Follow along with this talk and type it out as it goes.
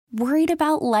Worried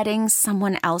about letting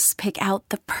someone else pick out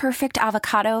the perfect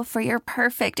avocado for your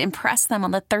perfect impress them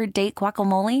on the third date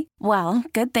guacamole? Well,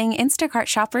 good thing Instacart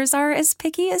shoppers are as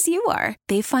picky as you are.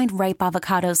 They find ripe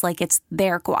avocados like it's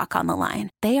their guac on the line.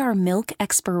 They are milk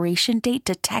expiration date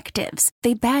detectives.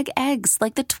 They bag eggs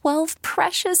like the 12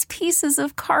 precious pieces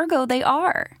of cargo they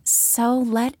are. So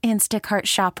let Instacart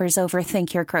shoppers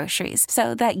overthink your groceries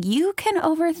so that you can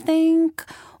overthink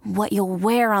what you'll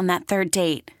wear on that third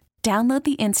date. Download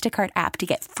the Instacart app to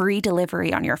get free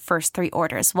delivery on your first 3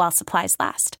 orders while supplies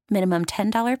last. Minimum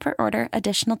 $10 per order.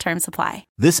 Additional terms apply.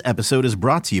 This episode is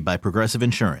brought to you by Progressive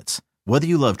Insurance. Whether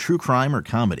you love true crime or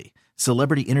comedy,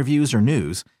 celebrity interviews or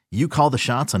news, you call the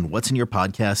shots on what's in your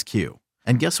podcast queue.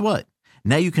 And guess what?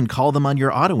 Now you can call them on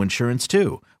your auto insurance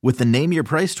too with the Name Your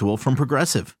Price tool from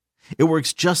Progressive. It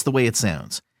works just the way it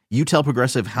sounds. You tell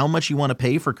Progressive how much you want to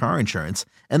pay for car insurance,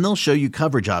 and they'll show you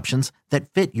coverage options that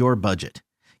fit your budget.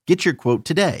 Get your quote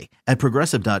today at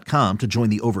Progressive.com to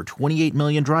join the over 28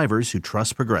 million drivers who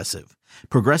trust Progressive.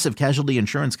 Progressive Casualty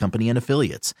Insurance Company and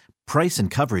Affiliates. Price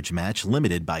and coverage match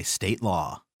limited by state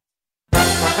law.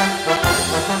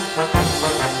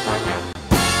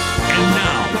 And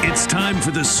now it's time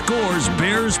for the Scores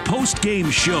Bears post-game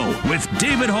show with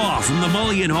David Haugh from the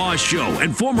Mully and Haugh Show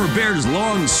and former Bears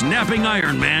long snapping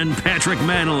Iron Man Patrick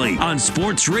Manley on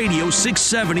Sports Radio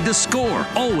 670 The Score.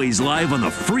 Always live on the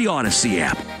free Odyssey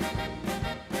app.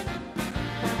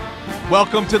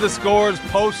 Welcome to the Scores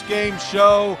post-game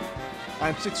show.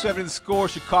 I'm 670 The Score,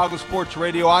 Chicago Sports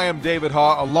Radio. I am David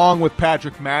Haugh along with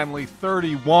Patrick Manley.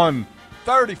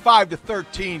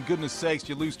 35-13. Goodness sakes,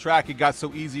 you lose track. It got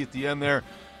so easy at the end there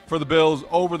for the Bills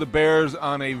over the Bears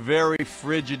on a very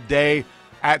frigid day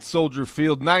at Soldier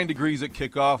Field. 9 degrees at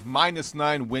kickoff,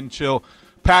 -9 wind chill.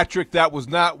 Patrick, that was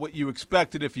not what you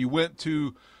expected if you went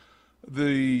to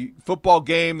the football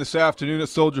game this afternoon at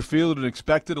Soldier Field and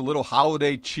expected a little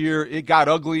holiday cheer. It got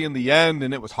ugly in the end,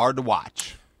 and it was hard to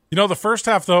watch. You know, the first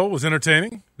half, though, was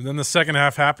entertaining. And then the second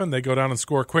half happened. They go down and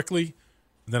score quickly.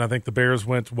 And then I think the Bears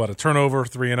went, a turnover,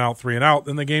 3 and out.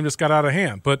 Then the game just got out of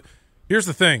hand. But here's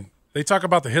the thing. They talk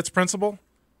about the hits principle.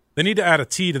 They need to add a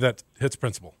T to that hits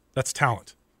principle. That's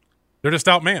talent. They're just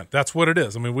outmanned. That's what it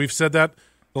is. I mean, we've said that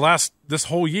this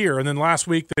whole year. And then last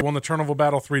week they won the turnover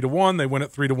battle 3-1. They win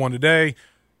it 3-1 today.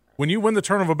 When you win the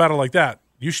turnover battle like that,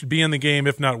 you should be in the game,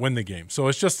 if not win the game. So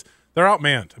it's just they're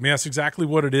outmanned. I mean, that's exactly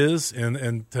what it is.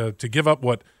 And to give up,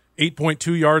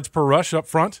 8.2 yards per rush up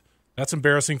front, that's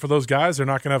embarrassing for those guys. They're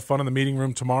not going to have fun in the meeting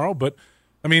room tomorrow. But,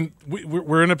 I mean,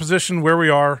 we're in a position where we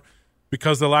are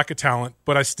because of the lack of talent.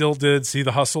 But I still did see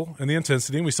the hustle and the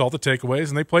intensity, and we saw the takeaways,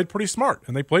 and they played pretty smart.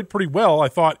 And they played pretty well, I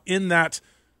thought, in that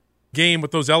game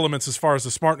with those elements as far as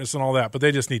the smartness and all that. But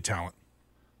they just need talent.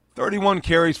 31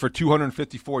 carries for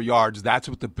 254 yards. That's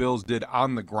what the Bills did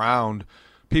on the ground.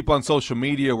 People on social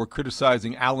media were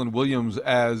criticizing Alan Williams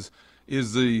as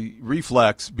is the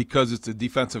reflex because it's a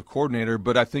defensive coordinator,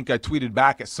 but I think I tweeted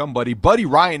back at somebody, Buddy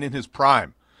Ryan in his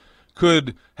prime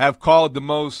could have called the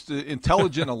most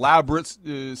intelligent, elaborate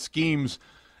schemes.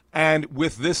 And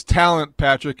with this talent,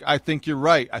 Patrick, I think you're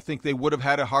right. I think they would have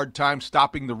had a hard time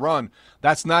stopping the run.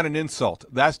 That's not an insult.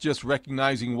 That's just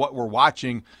recognizing what we're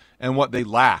watching and what they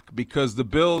lack, because the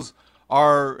Bills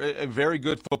are a very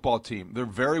good football team. They're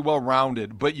very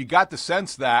well-rounded, but you got the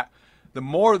sense that the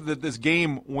more that this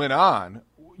game went on,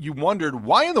 you wondered,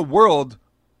 why in the world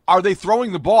are they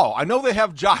throwing the ball? I know they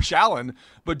have Josh Allen,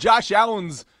 but Josh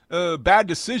Allen's bad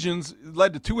decisions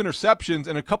led to 2 interceptions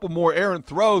and a couple more errant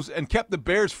throws and kept the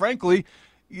Bears, frankly,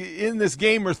 in this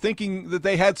game are thinking that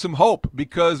they had some hope,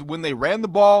 because when they ran the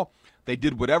ball, they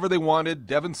did whatever they wanted.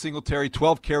 Devin Singletary,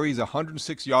 12 carries,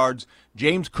 106 yards.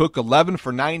 James Cook, 11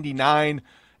 for 99.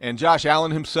 And Josh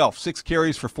Allen himself, 6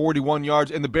 carries for 41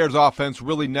 yards. And the Bears offense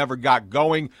really never got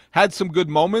going. Had some good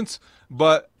moments,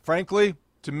 but frankly,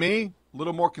 to me, a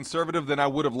little more conservative than I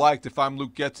would have liked if I'm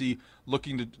Luke Getsy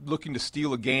looking to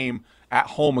steal a game at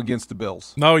home against the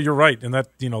Bills. No, you're right. And that,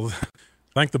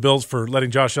 thank the Bills for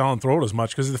letting Josh Allen throw it as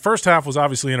much, because the first half was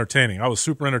obviously entertaining. I was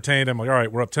super entertained. I'm like, all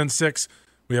right, we're up 10-6.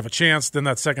 We have a chance. Then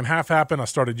that second half happened. I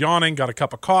started yawning, got a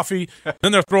cup of coffee.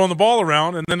 Then they're throwing the ball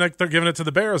around, and then they're giving it to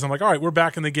the Bears. I'm like, all right, we're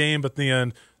back in the game. But in the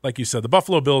end, like you said, the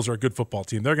Buffalo Bills are a good football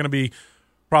team. They're going to be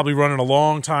probably running a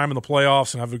long time in the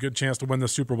playoffs and have a good chance to win the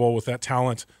Super Bowl with that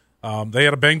talent. They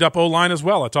had a banged-up O-line as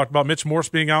well. I talked about Mitch Morse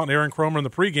being out and Aaron Cromer in the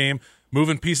pregame,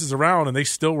 moving pieces around, and they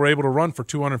still were able to run for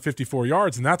 254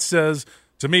 yards. And that says,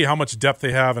 to me, how much depth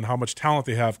they have and how much talent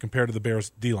they have compared to the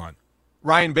Bears' D-line.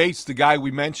 Ryan Bates, the guy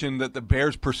we mentioned that the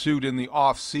Bears pursued in the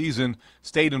offseason,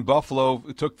 stayed in Buffalo,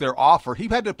 took their offer. He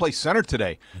had to play center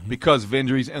today because of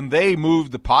injuries, and they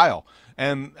moved the pile.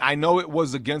 And I know it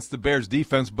was against the Bears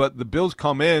defense, but the Bills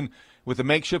come in with a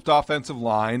makeshift offensive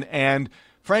line. And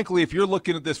frankly, if you're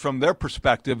looking at this from their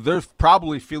perspective, they're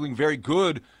probably feeling very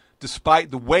good despite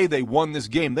the way they won this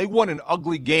game. They won an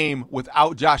ugly game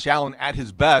without Josh Allen at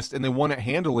his best, and they won it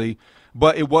handily.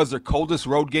 But it was their coldest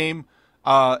road game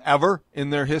ever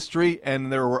in their history,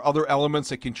 and there were other elements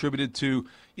that contributed to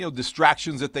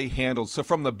distractions that they handled. So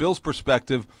from the Bills'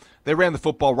 perspective, they ran the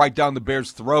football right down the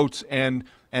Bears' throats and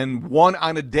won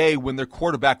on a day when their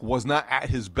quarterback was not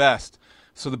at his best.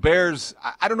 So the Bears,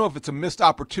 I don't know if it's a missed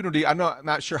opportunity. I'm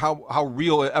not sure how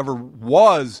real it ever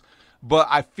was, but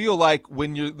I feel like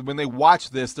when they watch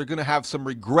this, they're going to have some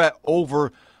regret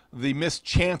over the missed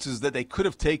chances that they could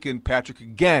have taken, Patrick.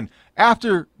 Again,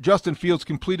 after Justin Fields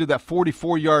completed that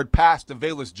 44-yard pass to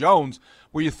Velus Jones,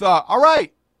 where you thought, all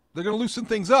right, they're going to loosen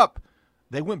things up.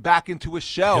 They went back into a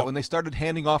shell, and they started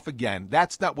handing off again.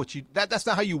 That's not that's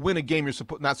not how you win a game you're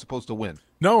not supposed to win.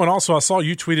 No, and also I saw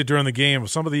you tweeted during the game,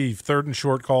 some of the third and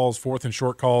short calls, fourth and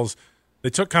short calls, they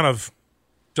took kind of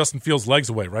Justin Fields' legs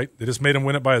away, right? They just made him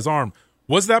win it by his arm.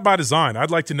 Was that by design?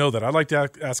 I'd like to know that. I'd like to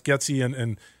ask Getsy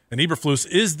and Eberflus,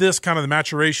 is this kind of the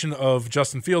maturation of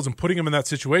Justin Fields and putting him in that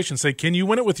situation? Say, can you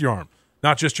win it with your arm,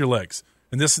 not just your legs?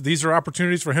 And these are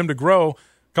opportunities for him to grow.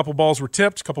 A couple balls were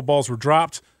tipped, a couple balls were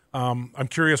dropped. I'm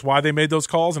curious why they made those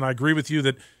calls, and I agree with you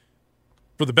that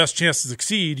for the best chance to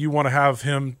succeed, you want to have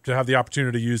him to have the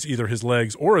opportunity to use either his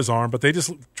legs or his arm, but they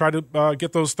just try to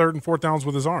get those third and fourth downs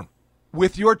with his arm.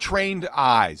 With your trained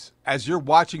eyes, as you're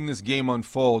watching this game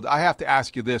unfold, I have to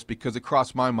ask you this because it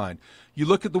crossed my mind. You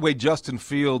look at the way Justin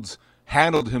Fields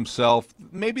handled himself,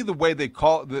 maybe the way they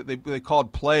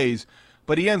called plays,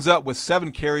 but he ends up with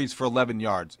 7 carries for 11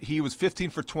 yards. He was 15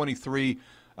 for 23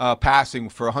 passing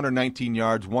for 119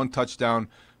 yards, 1 touchdown.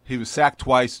 He was sacked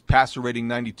twice, passer rating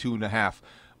 92.5.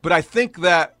 But I think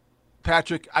that,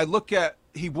 Patrick,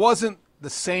 he wasn't the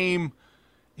same.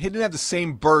 He didn't have the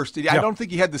same burst. I don't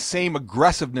think he had the same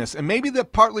aggressiveness. And maybe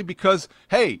that partly because,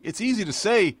 hey, it's easy to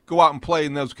say go out and play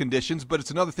in those conditions, but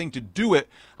it's another thing to do it.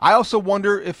 I also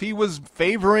wonder if he was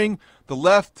favoring the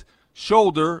left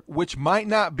shoulder, which might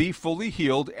not be fully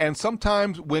healed. And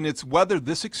sometimes when it's weather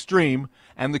this extreme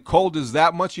and the cold is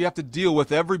that much you have to deal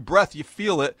with, every breath you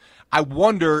feel it, I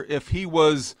wonder if he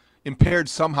was impaired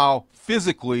somehow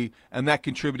physically, and that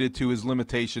contributed to his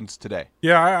limitations today.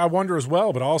 Yeah, I wonder as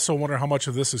well, but I also wonder how much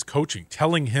of this is coaching,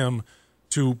 telling him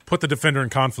to put the defender in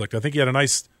conflict. I think he had a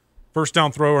nice first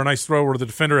down throw or a nice throw where the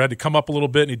defender had to come up a little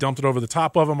bit and he dumped it over the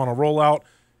top of him on a rollout.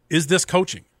 Is this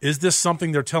coaching? Is this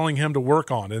something they're telling him to work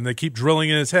on? And they keep drilling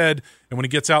in his head, and when he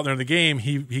gets out there in the game,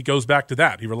 he goes back to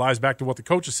that. He relies back to what the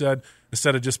coach has said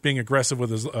instead of just being aggressive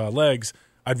with his legs.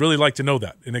 I'd really like to know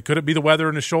that. And could it be the weather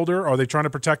in his shoulder? Are they trying to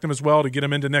protect him as well to get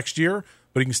him into next year,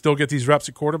 but he can still get these reps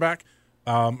at quarterback?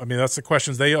 That's the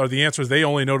questions the answers they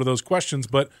only know to those questions,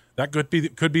 but that could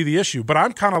be the issue. But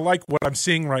I'm kind of like what I'm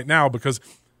seeing right now, because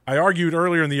I argued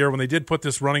earlier in the year when they did put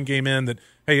this running game in that,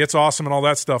 hey, it's awesome and all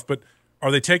that stuff, but are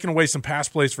they taking away some pass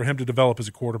plays for him to develop as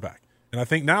a quarterback? And I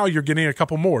think now you're getting a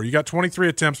couple more. You got 23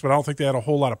 attempts, but I don't think they had a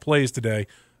whole lot of plays today.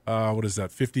 What is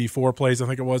that, 54 plays I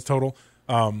think it was total?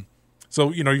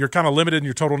 So, you're kind of limited in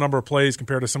your total number of plays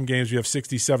compared to some games you have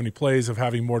 60, 70 plays of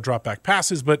having more drop-back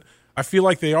passes, but I feel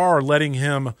like they are letting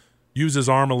him use his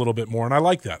arm a little bit more, and I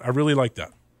like that. I really like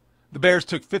that. The Bears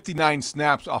took 59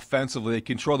 snaps offensively. They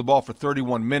controlled the ball for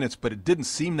 31 minutes, but it didn't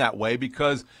seem that way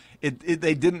because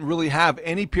they didn't really have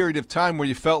any period of time where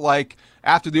you felt like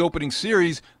after the opening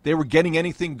series they were getting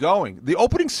anything going. The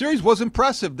opening series was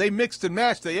impressive. They mixed and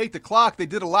matched. They ate the clock. They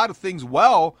did a lot of things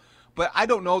well, but I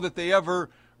don't know that they ever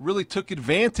really took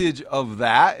advantage of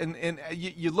that. And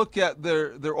you look at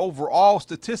their overall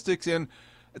statistics, and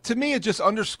to me it just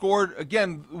underscored,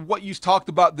 again, what you talked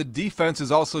about. The defense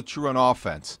is also true on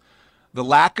offense. The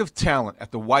lack of talent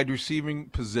at the wide receiving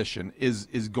position is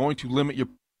going to limit your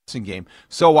passing game.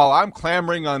 So while I'm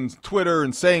clamoring on Twitter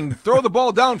and saying, throw the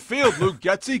ball downfield, Luke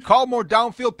Getsy, call more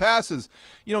downfield passes,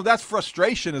 that's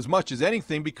frustration as much as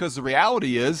anything, because the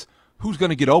reality is, who's going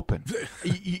to get open?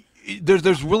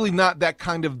 There's really not that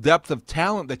kind of depth of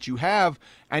talent that you have,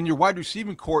 and your wide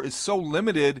receiving core is so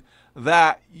limited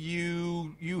that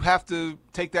you have to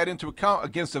take that into account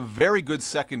against a very good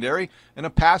secondary and a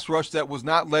pass rush that was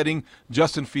not letting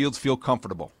Justin Fields feel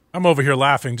comfortable. I'm over here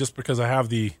laughing just because I have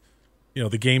the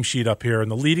game sheet up here, and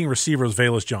the leading receiver is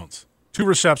Velus Jones. 2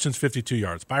 receptions, 52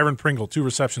 yards. Byron Pringle, 2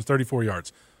 receptions, 34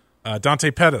 yards. Dante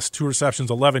Pettis, 2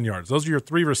 receptions, 11 yards. Those are your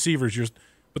 3 receivers,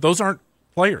 but those aren't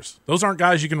players. Those aren't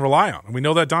guys you can rely on. And we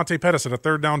know that Dante Pettis had a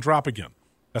third down drop again.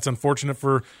 That's unfortunate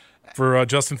for for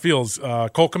Justin Fields.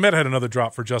 Cole Kmet had another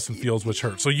drop for Justin Fields, which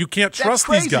hurt. So you can't trust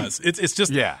these guys. It's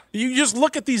just you just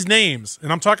look at these names,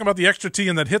 and I'm talking about the extra T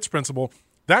and that hits principle.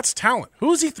 That's talent.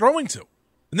 Who is he throwing to?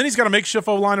 And then he's got a makeshift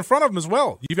O-line in front of him as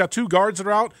well. You've got two guards that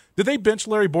are out. Did they bench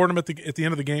Larry Boredom at the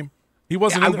end of the game? He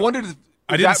wasn't. I wondered if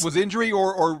that was injury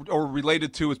or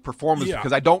related to his performance,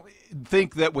 because I don't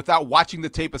think that without watching the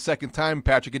tape a second time,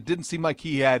 Patrick, it didn't seem like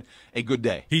he had a good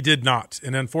day. He did not.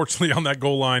 And unfortunately on that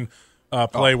goal line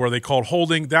play where they called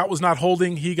holding, that was not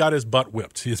holding. He got his butt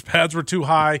whipped. His pads were too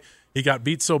high. He got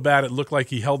beat so bad it looked like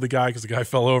he held the guy because the guy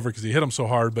fell over because he hit him so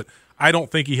hard. But I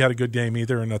don't think he had a good game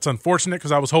either, and that's unfortunate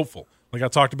because I was hopeful. Like I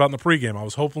talked about in the pregame, I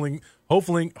was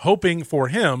hoping for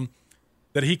him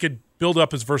that he could build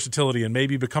up his versatility and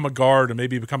maybe become a guard and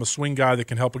maybe become a swing guy that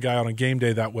can help a guy out on game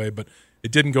day that way. But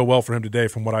it didn't go well for him today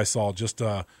from what I saw just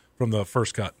from the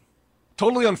first cut.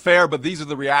 Totally unfair, but these are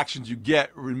the reactions you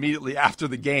get immediately after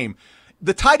the game.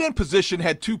 The tight end position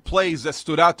had two plays that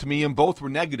stood out to me, and both were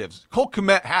negatives. Cole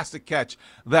Kmet has to catch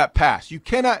that pass. You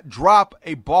cannot drop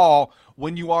a ball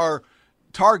when you are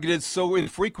targeted so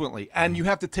infrequently, and you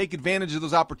have to take advantage of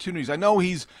those opportunities. I know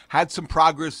he's had some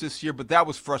progress this year, but that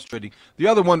was frustrating. The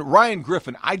other one, Ryan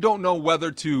Griffin, I don't know whether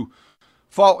to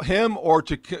fault him or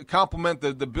to compliment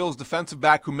the Bills defensive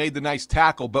back who made the nice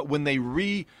tackle, but when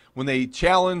they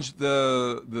challenged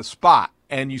the spot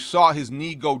and you saw his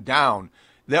knee go down,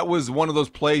 that was one of those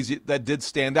plays that did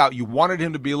stand out. You wanted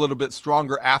him to be a little bit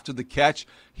stronger after the catch.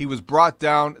 He was brought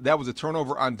down. That was a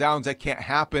turnover on downs. That can't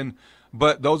happen.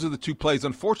 But those are the two plays.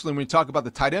 Unfortunately, when we talk about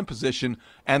the tight end position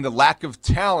and the lack of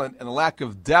talent and the lack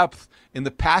of depth in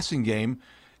the passing game,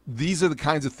 these are the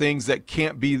kinds of things that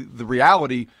can't be the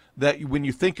reality, that when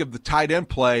you think of the tight end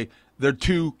play, they're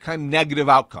two kind of negative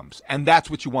outcomes. And that's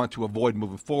what you want to avoid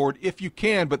moving forward if you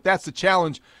can. But that's the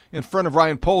challenge in front of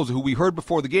Ryan Poles, who we heard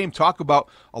before the game talk about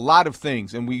a lot of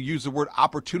things. And we use the word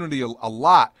opportunity a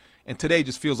lot. And today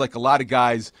just feels like a lot of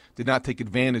guys did not take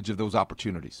advantage of those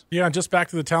opportunities. Yeah, and just back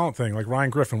to the talent thing, like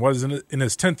Ryan Griffin was in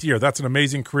his 10th year. That's an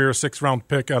amazing career, 6th-round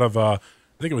pick out of, I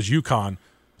think it was UConn.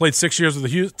 Played 6 years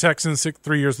with the Texans,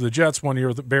 3 years with the Jets, 1 year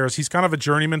with the Bears. He's kind of a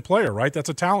journeyman player, right? That's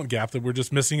a talent gap that we're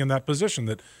just missing in that position.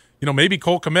 That, maybe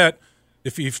Cole Kmet,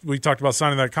 if we talked about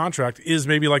signing that contract, is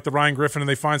maybe like the Ryan Griffin and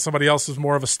they find somebody else who's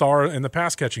more of a star in the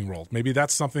pass-catching role. Maybe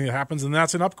that's something that happens, and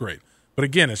that's an upgrade. But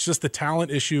again, it's just the talent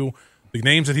issue. The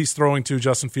names that he's throwing to,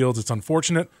 Justin Fields, it's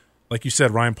unfortunate. Like you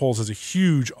said, Ryan Poles has a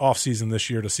huge offseason this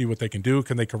year to see what they can do.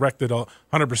 Can they correct it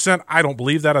 100%? I don't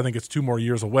believe that. I think it's 2 more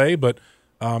years away. But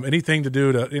anything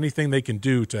they can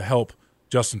do to help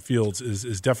Justin Fields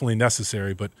is definitely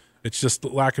necessary. But it's just the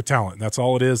lack of talent. That's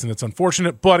all it is, and it's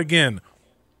unfortunate. But again,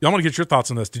 I want to get your thoughts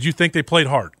on this. Did you think they played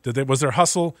hard? Was there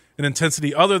hustle and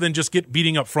intensity other than just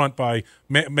beating up front by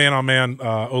man-on-man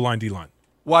O-line, D-line?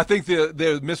 Well, I think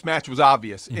the mismatch was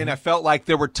obvious, and I felt like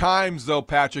there were times, though,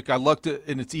 Patrick, I looked at,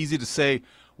 and it's easy to say,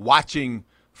 watching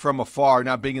from afar,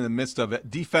 not being in the midst of it.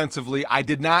 Defensively, I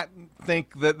did not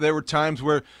think that there were times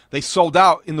where they sold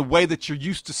out in the way that you're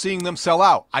used to seeing them sell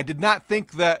out. I did not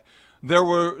think that there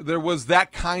was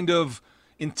that kind of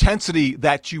intensity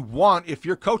that you want if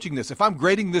you're coaching this. If I'm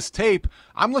grading this tape,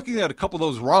 I'm looking at a couple of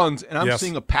those runs, and I'm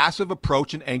seeing a passive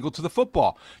approach and angle to the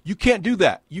football. You can't do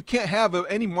that. You can't have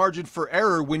any margin for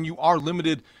error when you are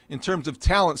limited in terms of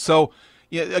talent. So,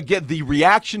 again, the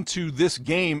reaction to this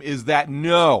game is that,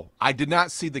 no, I did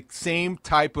not see the same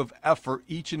type of effort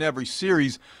each and every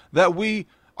series that we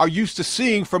are used to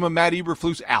seeing from a Matt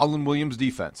Eberflus, Alan Williams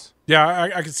defense.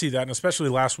 Yeah, I could see that, and especially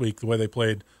last week, the way they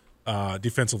played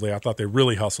defensively, I thought they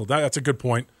really hustled. That's a good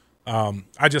point.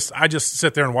 I just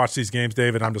sit there and watch these games,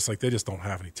 David. I'm just like, they just don't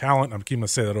have any talent. I'm keeping to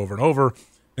say that over and over,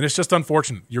 and it's just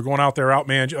unfortunate. You're going out there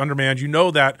outmanned, undermanned. You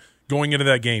know that going into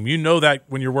that game. You know that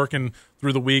when you're working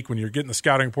through the week, when you're getting the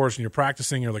scouting reports and you're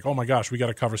practicing, you're like, oh my gosh, we got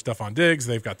to cover Stephon Diggs.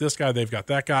 They've got this guy. They've got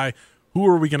that guy. Who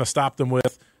are we going to stop them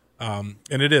with? And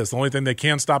it is. The only thing they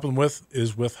can stop them with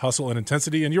is with hustle and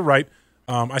intensity. And you're right.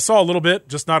 I saw a little bit,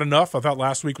 just not enough. I thought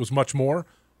last week was much more.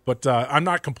 But I'm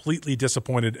not completely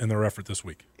disappointed in their effort this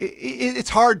week. It's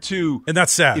hard to and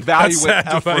that's sad. Evaluate that's sad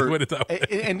effort to evaluate it that way.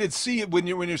 and see it when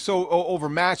you're so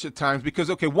overmatched at times. Because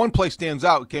one play stands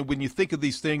out. Okay, when you think of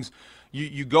these things,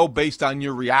 you go based on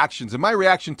your reactions. And my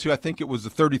reaction to, I think it was the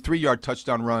 33-yard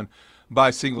touchdown run by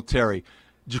Singletary.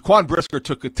 Jaquan Brisker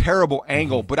took a terrible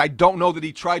angle, but I don't know that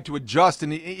he tried to adjust,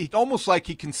 and he almost like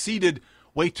he conceded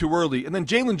way too early. And then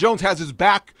Jalen Jones has his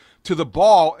back to the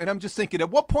ball, and I'm just thinking,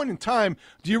 at what point in time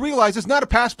do you realize it's not a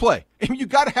pass play? I mean, you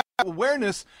got to have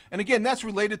awareness, and again, that's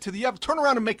related to the turn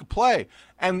around and make a play.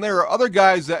 And there are other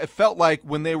guys that it felt like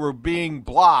when they were being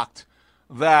blocked,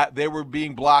 that they were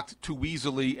being blocked too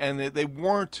easily, and they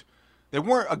weren't They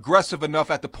weren't aggressive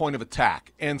enough at the point of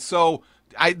attack. And so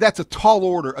that's a tall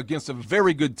order against a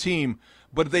very good team,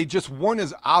 but they just weren't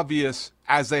as obvious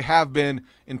as they have been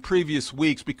in previous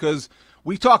weeks, because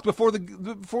we talked before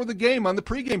the game on the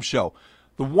pregame show.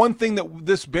 The one thing that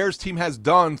this Bears team has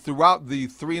done throughout the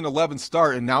 3-11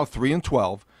 start and now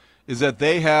 3-12 is that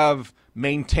they have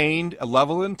maintained a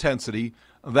level of intensity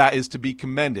that is to be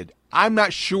commended. I'm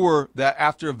not sure that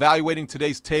after evaluating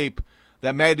today's tape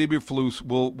that Matt Eberflus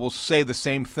will say the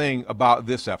same thing about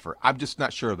this effort. I'm just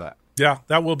not sure of that. Yeah,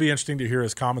 that will be interesting to hear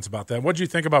his comments about that. What do you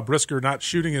think about Brisker not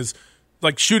shooting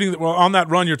on that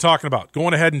run you're talking about,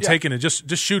 going ahead and taking it,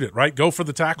 just shoot it, right? Go for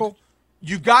the tackle?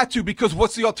 You've got to, because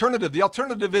what's the alternative? The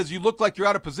alternative is you look like you're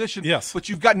out of position, yes, but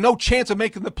you've got no chance of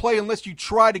making the play unless you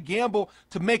try to gamble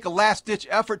to make a last-ditch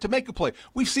effort to make a play.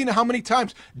 We've seen it how many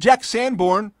times. Jack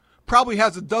Sanborn probably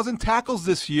has a dozen tackles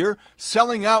this year,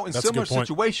 selling out in similar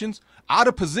situations, out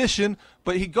of position,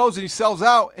 but he goes and he sells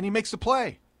out and he makes the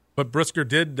play. But Brisker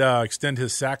did extend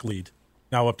his sack lead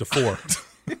now up to 4.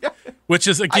 Which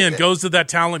is, again, goes to that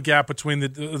talent gap between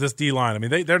this D-line. I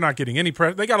mean, they're not getting any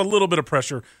pressure. They got a little bit of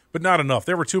pressure, but not enough.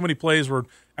 There were too many plays where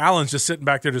Allen's just sitting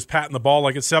back there just patting the ball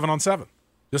like it's 7-on-7.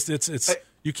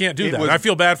 You can't do that. I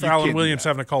feel bad for Alan Williams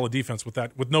having to call a defense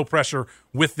with no pressure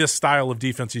with this style of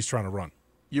defense he's trying to run.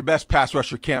 Your best pass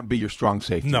rusher can't be your strong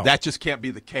safety. No. That just can't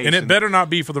be the case. And it better not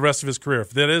be for the rest of his career.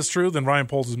 If that is true, then Ryan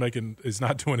Poles is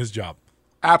not doing his job.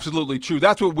 Absolutely true.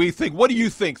 That's what we think. What do you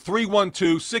think?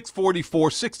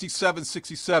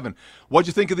 312-644-6767. What'd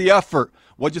you think of the effort?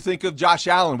 What'd you think of Josh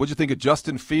Allen? What'd you think of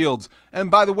Justin Fields?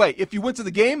 And by the way, if you went to the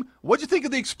game, what'd you think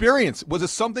of the experience? Was it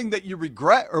something that you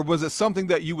regret, or was it something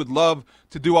that you would love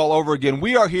to do all over again?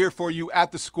 We are here for you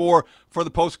at The Score for the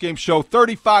postgame show.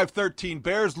 35-13.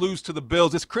 Bears lose to the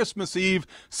Bills. It's Christmas Eve.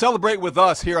 Celebrate with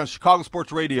us here on Chicago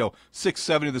Sports Radio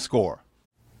 670 The Score.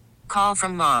 Call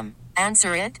from mom.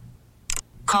 Answer it.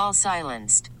 Call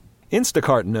silenced.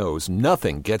 Instacart knows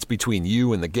nothing gets between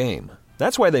you and the game.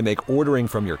 That's why they make ordering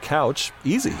from your couch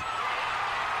easy.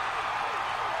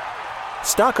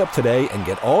 Stock up today and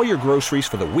get all your groceries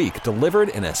for the week delivered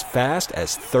in as fast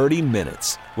as 30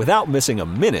 minutes without missing a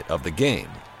minute of the game.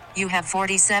 You have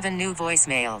 47 new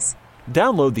voicemails.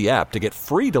 Download the app to get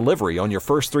free delivery on your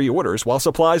first 3 orders while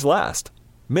supplies last.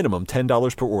 Minimum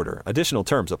 $10 per order. Additional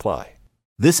terms apply.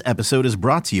 This episode is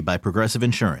brought to you by Progressive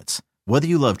Insurance. Whether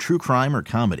you love true crime or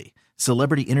comedy,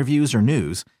 celebrity interviews or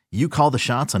news, you call the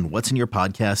shots on what's in your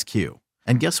podcast queue.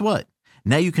 And guess what?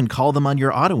 Now you can call them on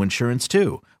your auto insurance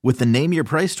too with the Name Your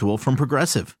Price tool from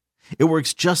Progressive. It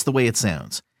works just the way it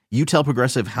sounds. You tell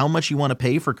Progressive how much you want to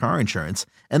pay for car insurance,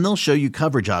 and they'll show you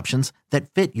coverage options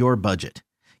that fit your budget.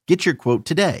 Get your quote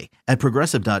today at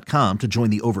Progressive.com to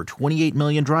join the over 28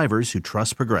 million drivers who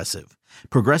trust Progressive.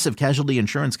 Progressive Casualty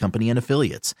Insurance Company and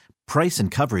Affiliates. Price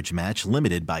and coverage match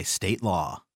limited by state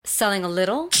law. Selling a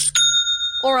little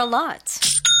or a lot?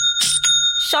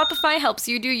 Shopify helps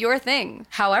you do your thing,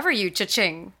 however you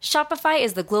cha-ching. Shopify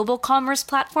is the global commerce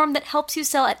platform that helps you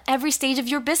sell at every stage of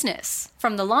your business.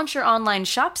 From the launch your online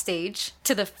shop stage,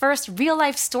 to the first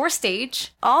real-life store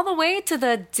stage, all the way to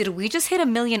the did we just hit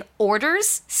 1 million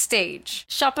orders stage.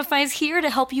 Shopify's here to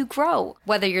help you grow.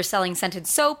 Whether you're selling scented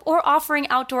soap or offering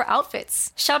outdoor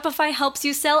outfits, Shopify helps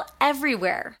you sell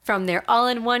everywhere. From their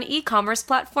all-in-one e-commerce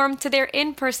platform to their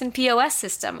in-person POS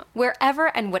system, wherever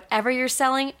and whatever you're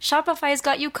selling, Shopify's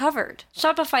got you covered.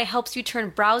 Shopify helps you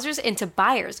turn browsers into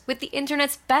buyers with the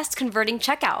internet's best converting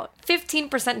checkout.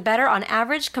 15% better on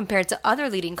average compared to other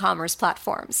leading commerce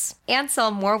platforms. And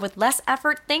sell more with less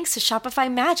effort thanks to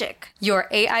Shopify Magic, your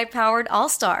AI-powered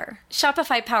all-star.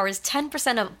 Shopify powers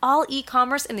 10% of all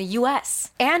e-commerce in the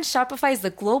U.S. And Shopify is the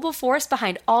global force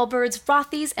behind Allbirds,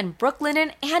 Rothy's, and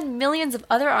Brooklinen, and millions of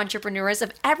other entrepreneurs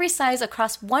of every size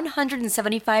across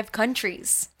 175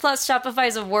 countries. Plus,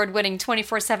 Shopify's award-winning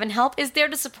 24/7 help is there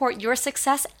to support your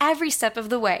success every step of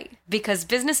the way. Because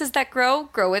businesses that grow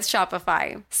with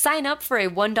Shopify. Sign up for a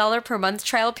 $1 per month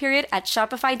trial period at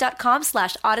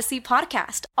shopify.com/Odyssey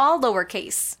Podcast, all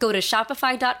lowercase. Go to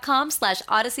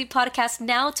shopify.com/Odyssey Podcast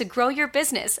now to grow your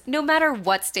business, no matter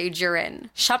what stage you're in.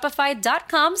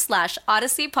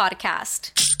 Shopify.com/Odyssey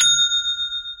Podcast.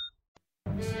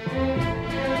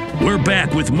 We're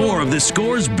back with more of the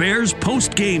Scores Bears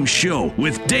post-game show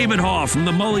with David Hoff from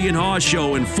the Mully and Haw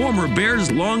Show and former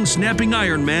Bears long-snapping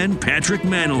Ironman Patrick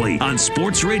Manley on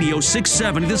Sports Radio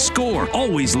 670 The Score,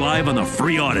 always live on the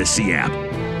free Odyssey app.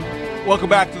 Welcome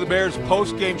back to the Bears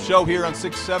post-game show here on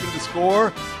 670 The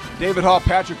Score. David Hoff,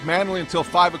 Patrick Manley until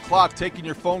 5 o'clock, taking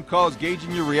your phone calls,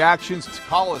 gauging your reactions.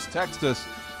 Call us, text us,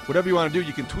 whatever you want to do.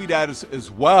 You can tweet at us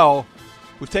as well.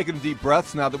 We've taken deep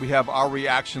breaths now that we have our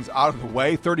reactions out of the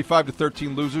way.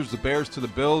 35-13 losers, the Bears to the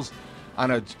Bills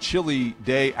on a chilly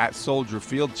day at Soldier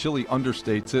Field. Chilly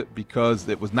understates it because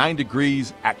it was 9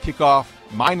 degrees at kickoff,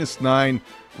 -9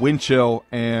 wind chill,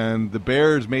 and the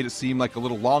Bears made it seem like a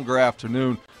little longer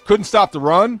afternoon. Couldn't stop the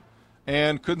run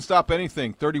and couldn't stop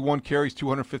anything. 31 carries,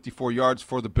 254 yards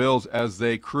for the Bills as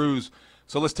they cruise.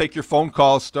 So let's take your phone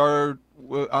calls. Start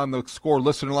on the Score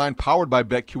listener line, powered by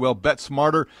BetQL. Bet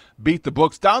smarter, beat the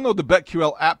books. Download the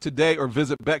BetQL app today or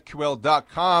visit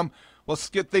BetQL.com. Let's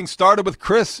get things started with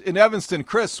Chris in Evanston.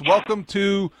 Chris, welcome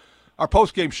to our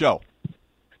postgame show.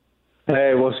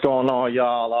 Hey, what's going on,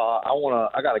 y'all?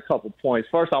 I got a couple points.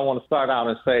 First, I want to start out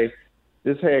and say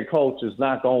this head coach is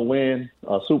not going to win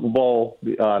a Super Bowl.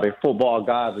 The football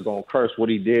guys are going to curse what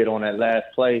he did on that last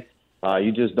play.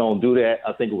 You just don't do that.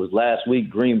 I think it was last week,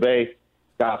 Green Bay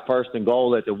got 1st and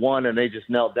goal at the 1, and they just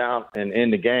knelt down and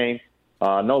end the game.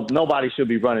 Nobody should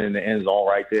be running in the end zone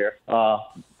right there.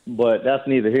 But that's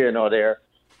neither here nor there.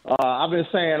 I've been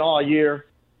saying all year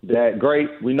that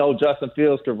great. We know Justin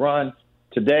Fields could run.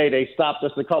 Today they stopped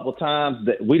us a couple times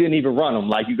that we didn't even run him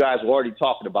like you guys were already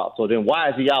talking about. So then why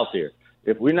is he out there?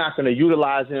 If we're not going to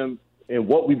utilize him in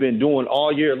what we've been doing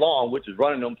all year long, which is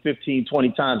running him 15, 20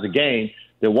 times a game,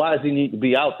 then why does he need to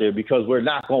be out there? Because we're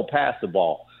not going to pass the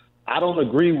ball. I don't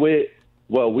agree with,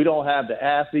 well, we don't have the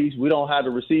athletes, we don't have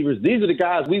the receivers. These are the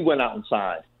guys we went out and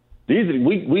signed.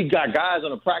 We got guys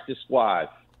on the practice squad.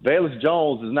 Velus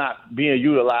Jones is not being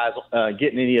utilized,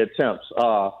 getting any attempts.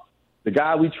 The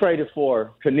guy we traded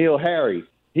for, Keneal Harry,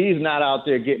 he's not out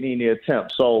there getting any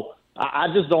attempts. So I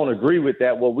just don't agree with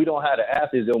that. Well, we don't have the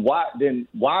athletes. And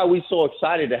why are we so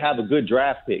excited to have a good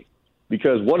draft pick?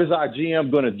 Because what is our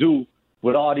GM going to do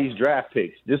with all these draft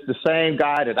picks? Just the same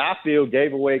guy that I feel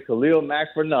gave away Khalil Mack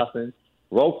for nothing,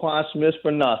 Roquan Smith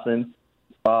for nothing,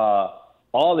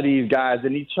 all of these guys,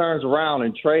 and he turns around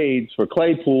and trades for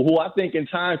Claypool, who I think in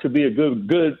time could be a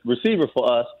good receiver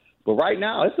for us. But right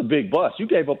now, it's a big bust. You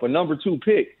gave up a number 2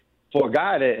 pick for a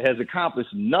guy that has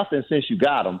accomplished nothing since you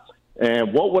got him.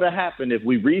 And what would have happened if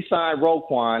we re-signed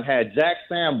Roquan, had Jack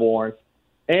Sanborn,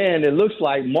 and it looks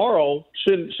like Morrow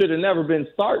should have never been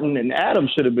starting, and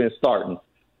Adams should have been starting.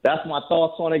 That's my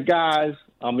thoughts on it, guys.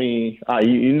 I mean,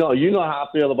 you know how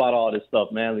I feel about all this stuff,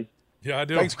 Manley. Yeah, I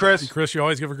do. Thanks, Chris. Chris, you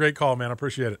always give a great call, man. I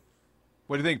appreciate it.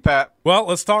 What do you think, Pat? Well,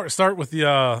 let's start with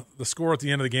the score at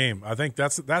the end of the game. I think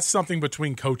that's something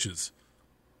between coaches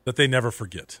that they never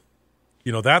forget.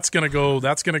 You know, that's going to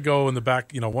go in the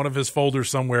back, one of his folders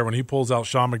somewhere when he pulls out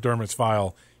Sean McDermott's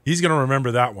file. He's going to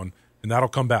remember that one, and that'll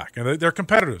come back. And they're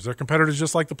competitors. They're competitors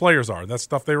just like the players are. That's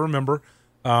stuff they remember.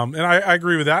 And I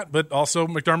agree with that, but also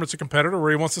McDermott's a competitor where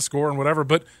he wants to score and whatever.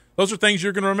 But those are things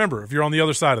you're going to remember if you're on the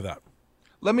other side of that.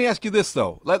 Let me ask you this,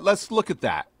 though. Let's look at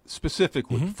that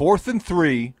specifically. 4th and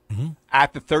 3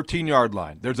 at the 13-yard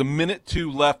line. There's a minute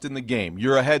 2 left in the game.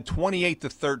 You're ahead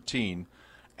 28-13,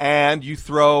 and you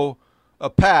throw a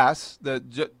pass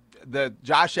that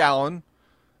Josh Allen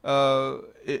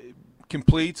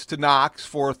completes to Knox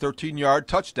for a 13-yard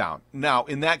touchdown. Now,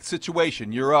 in that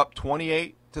situation, you're up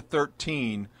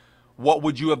 28-13. What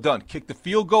would you have done? Kick the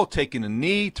field goal, taken a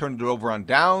knee, turned it over on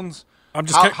downs? I'm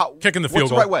just kicking the field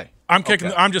goal. What's the right way? I'm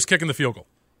just kicking the field goal.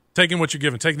 Taking what you're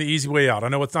given, taking the easy way out. I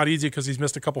know it's not easy because he's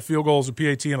missed a couple field goals, a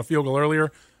PAT and a field goal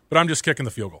earlier, but I'm just kicking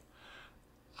the field goal.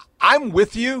 I'm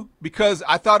with you because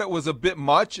I thought it was a bit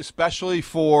much, especially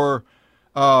for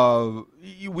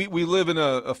we live in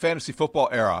a fantasy football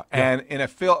era, and it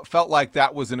felt like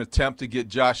that was an attempt to get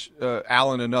Josh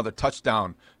Allen another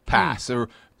touchdown pass or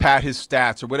pad his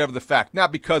stats or whatever the fact.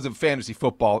 Not because of fantasy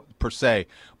football per se,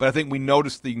 but I think we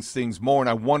notice these things more, and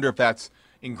I wonder if that's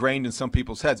ingrained in some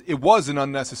people's heads. It was an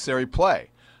unnecessary play.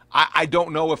 I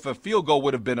don't know if a field goal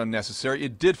would have been unnecessary.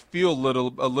 It did feel a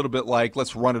little bit like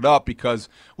let's run it up because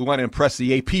we want to impress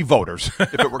the AP voters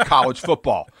if it were college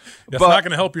football. That's not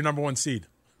going to help your number 1 seed.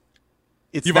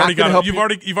 You've already got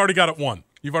it won.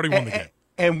 You've already won the game.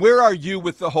 And where are you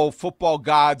with the whole football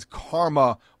gods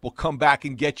karma will come back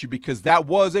and get you, because that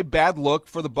was a bad look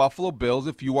for the Buffalo Bills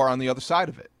if you are on the other side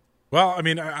of it. Well, I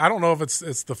mean, I don't know if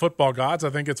it's the football gods. I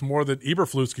think it's more that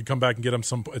Eberflus could come back and get him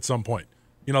at some point.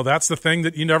 That's the thing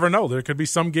that you never know. There could be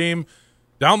some game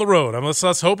down the road.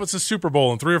 Let's hope it's a Super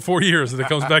Bowl in 3 or 4 years that it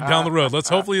comes back down the road.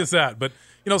 Hopefully it's that. But,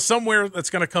 somewhere that's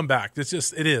going to come back. It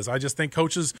is. I just think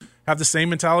coaches have the same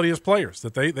mentality as players,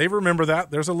 that they remember that.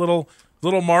 There's a little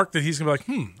mark that he's going to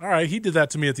be like, all right, he did that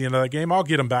to me at the end of that game. I'll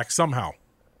get him back somehow.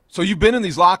 So you've been in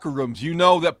these locker rooms. You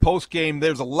know that post-game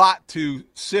there's a lot to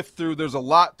sift through. There's a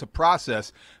lot to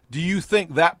process. Do you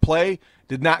think that play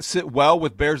did not sit well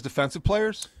with Bears defensive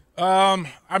players?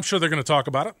 I'm sure they're going to talk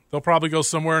about it. They'll probably go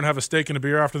somewhere and have a steak and a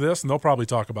beer after this, and they'll probably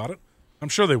talk about it. I'm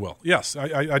sure they will. Yes,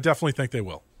 I definitely think they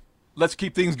will. Let's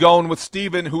keep things going with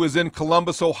Steven, who is in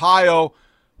Columbus, Ohio.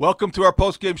 Welcome to our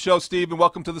postgame show, Steven.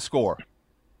 Welcome to The Score.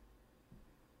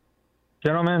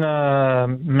 Gentlemen,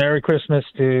 Merry Christmas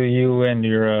to you and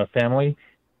your family.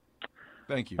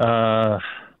 Thank you.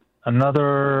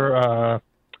 Another,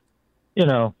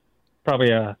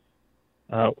 probably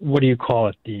what do you call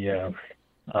it?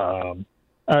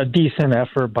 A decent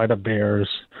effort by the Bears.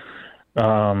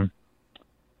 But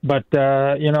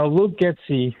Luke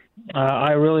Getsy,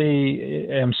 I really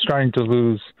am starting to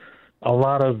lose a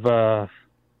lot of,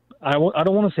 I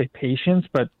don't want to say patience,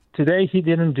 but today he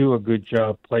didn't do a good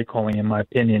job play calling, in my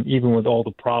opinion, even with all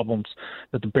the problems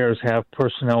that the Bears have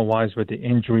personnel-wise with the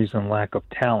injuries and lack of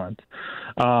talent.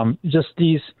 Just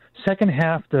these second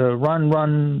half, the run,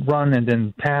 and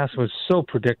then pass was so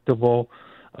predictable.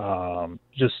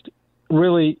 Just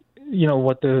really,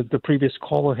 what the previous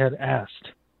caller had asked,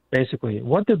 basically.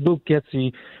 What did Luke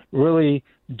Getsy really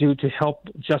do to help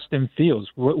Justin Fields?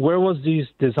 Where was these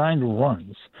designed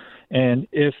runs? And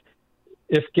if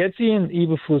Getsy and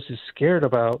Eberflus is scared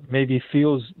about maybe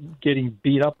Fields getting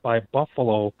beat up by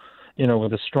Buffalo,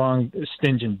 with a strong,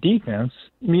 stingent defense,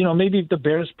 maybe the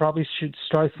Bears probably should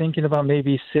start thinking about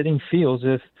maybe sitting Fields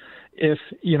if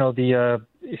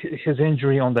his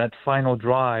injury on that final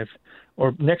drive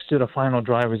or next to the final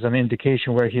drive is an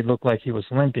indication where he looked like he was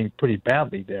limping pretty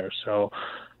badly there. So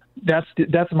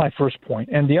that's my first point.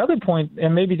 And the other point,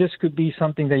 and maybe this could be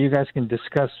something that you guys can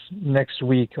discuss next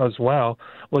week as well,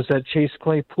 was that Chase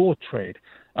Claypool trade.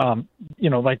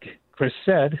 Like Chris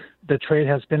said, the trade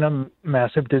has been a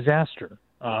massive disaster,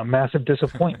 massive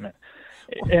disappointment.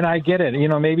 And I get it.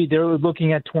 Maybe they're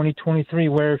looking at 2023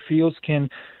 where Fields can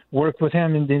work with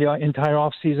him in the entire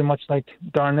offseason, much like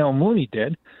Darnell Mooney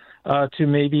did, to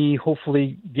maybe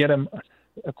hopefully get him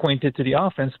acquainted to the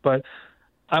offense. But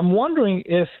I'm wondering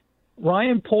if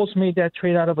Ryan Poles made that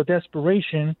trade out of a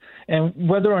desperation, and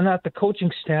whether or not the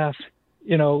coaching staff,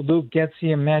 Luke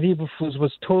Getsy and Matt Eberflus,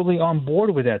 was totally on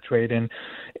board with that trade. And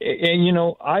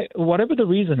whatever the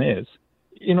reason is,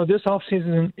 this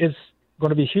offseason is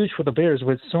going to be huge for the Bears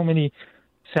with so many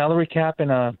salary cap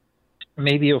and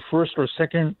maybe a first or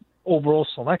second overall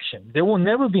selection. There will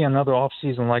never be another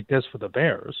offseason like this for the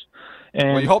Bears.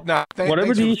 And well, you hope not. Thanks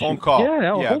for the phone call.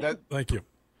 Thank you.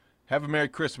 Have a Merry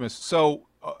Christmas. So,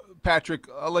 Patrick,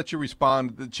 I'll let you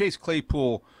respond. The Chase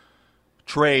Claypool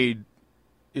trade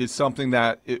is something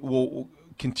that it will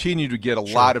continue to get a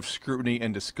lot of scrutiny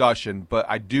and discussion, but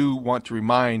I do want to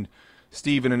remind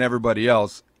Steven and everybody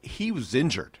else, he was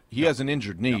injured. He has an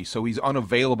injured knee, so he's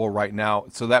unavailable right now.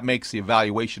 So that makes the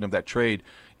evaluation of that trade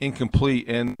incomplete.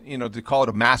 And, to call it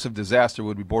a massive disaster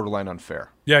would be borderline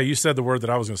unfair. Yeah, you said the word that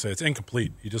I was going to say. It's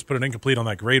incomplete. You just put an incomplete on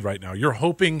that grade right now. You're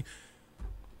hoping –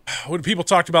 when people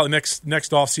talked about the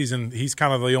next offseason, he's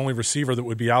kind of the only receiver that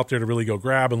would be out there to really go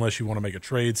grab unless you want to make a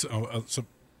trade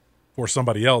for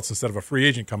somebody else instead of a free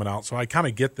agent coming out. So I kind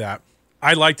of get that.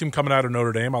 I liked him coming out of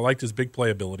Notre Dame. I liked his big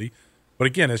playability. But,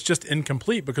 again, it's just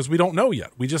incomplete because we don't know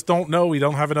yet. We just don't know. We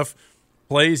don't have enough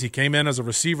plays. He came in as a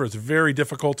receiver. It's very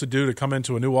difficult to do, to come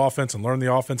into a new offense and learn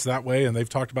the offense that way. And they've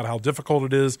talked about how difficult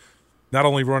it is, not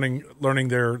only learning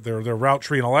their route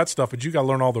tree and all that stuff, but you got to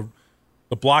learn all the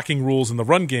blocking rules in the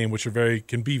run game, which are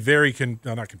can be very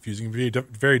not confusing,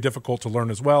 very difficult to learn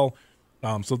as well.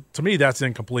 So to me, that's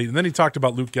incomplete. And then he talked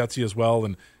about Luke Getsy as well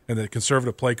and the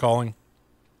conservative play calling.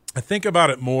 I think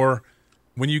about it more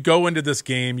when you go into this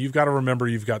game. You've got to remember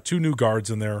you've got two new guards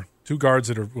in there, two guards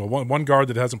that are one guard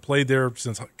that hasn't played there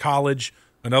since college,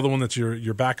 another one that's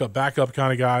your backup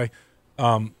kind of guy.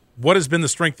 What has been the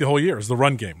strength the whole year is the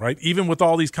run game, right? Even with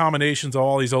all these combinations,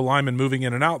 all these O-linemen moving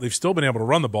in and out, they've still been able to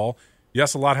run the ball.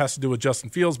 Yes, a lot has to do with Justin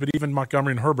Fields, but even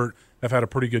Montgomery and Herbert have had a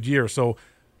pretty good year. So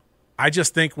I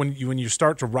just think when you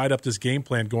start to write up this game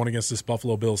plan going against this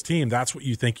Buffalo Bills team, that's what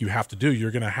you think you have to do.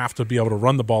 You're going to have to be able to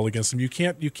run the ball against them. You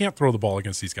can't throw the ball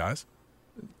against these guys.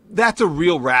 That's a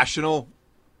real rational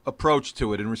approach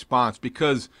to it in response,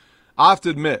 because I have to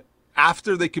admit,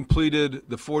 after they completed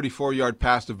the 44-yard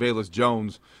pass to Velus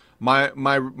Jones, my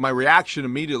reaction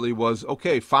immediately was,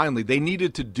 okay, finally, they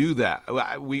needed to do that.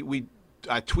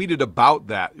 I tweeted about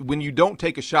that. When you don't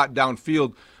take a shot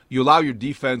downfield, you allow your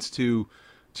defense to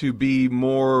be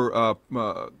more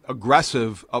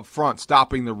aggressive up front,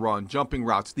 stopping the run, jumping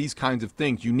routes, these kinds of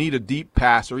things. You need a deep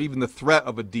pass or even the threat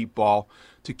of a deep ball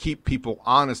to keep people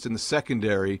honest in the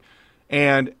secondary.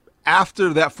 And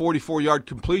after that 44-yard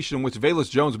completion, which Velus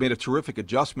Jones made a terrific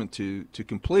adjustment to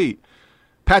complete,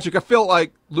 Patrick, I feel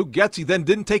like Luke Getsy then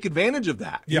didn't take advantage of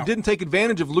that. Yeah. He didn't take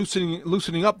advantage of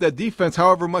loosening up that defense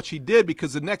however much he did,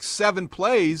 because the next 7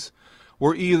 plays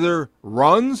were either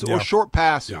runs or short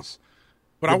passes. Yeah.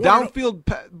 But the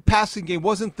downfield passing game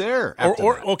wasn't there.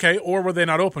 Or were they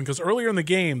not open? Because earlier in the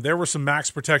game, there were some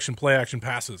max protection play action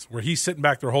passes where he's sitting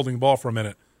back there holding the ball for a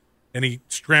minute, and he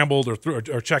scrambled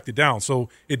or checked it down. So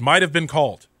it might have been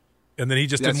called, and then he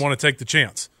just didn't want to take the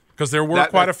chance, because there were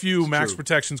quite a few max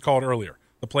protections called earlier.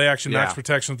 The play action max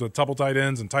protections with double tight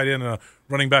ends and tight end and a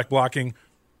running back blocking.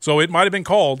 So it might have been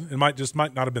called. It might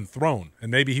not have been thrown. And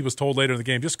maybe he was told later in the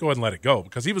game, just go ahead and let it go,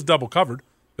 because he was double covered.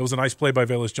 It was a nice play by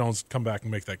Velus Jones to come back and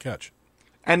make that catch.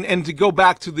 And to go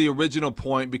back to the original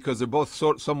point, because they're both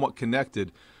somewhat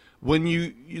connected,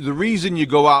 the reason you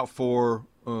go out for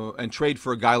and trade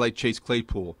for a guy like Chase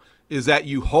Claypool is that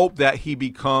you hope that he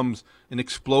becomes an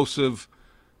explosive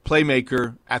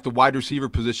playmaker at the wide receiver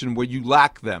position where you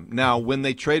lack them. Now, when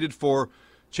they traded for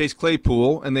Chase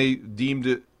Claypool and they deemed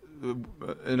it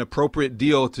an appropriate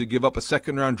deal to give up a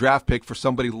second-round draft pick for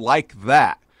somebody like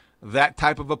that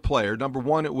type of a player, number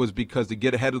one, it was because to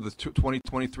get ahead of the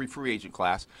 2023 free agent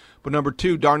class. But number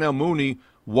two, Darnell Mooney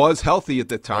was healthy at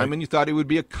the time, and you thought it would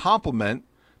be a compliment,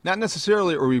 not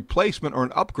necessarily a replacement or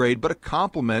an upgrade, but a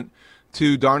compliment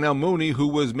to Darnell Mooney, who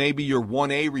was maybe your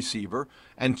 1A receiver,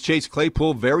 and Chase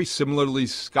Claypool, very similarly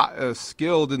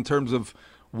skilled in terms of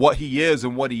what he is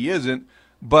and what he isn't.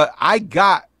 But I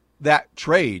got that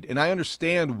trade, and I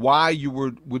understand why you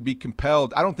would be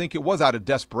compelled. I don't think it was out of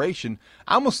desperation.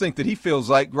 I almost think that he feels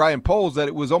like Ryan Poles, that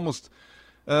it was almost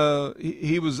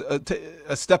he was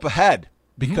a step ahead,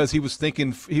 because he was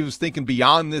thinking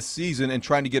beyond this season and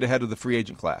trying to get ahead of the free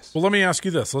agent class. Well, let me ask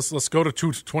you this. Let's go to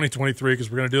 2023, because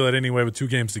we're going to do that anyway with 2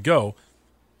 games to go.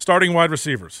 Starting wide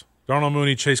receivers, Darnell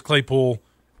Mooney, Chase Claypool,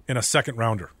 and a second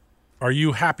rounder. Are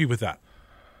you happy with that?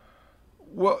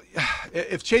 Well,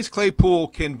 if Chase Claypool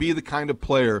can be the kind of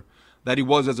player that he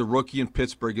was as a rookie in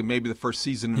Pittsburgh and maybe the first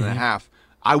season and a half,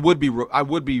 I would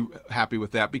be happy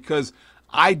with that, because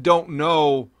I don't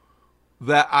know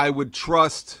that I would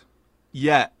trust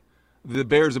yet the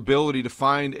Bears' ability to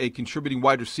find a contributing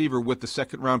wide receiver with the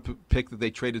second-round pick that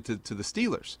they traded to the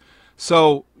Steelers.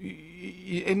 So,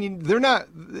 and they're not,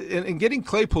 and getting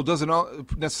Claypool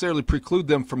doesn't necessarily preclude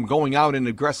them from going out and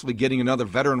aggressively getting another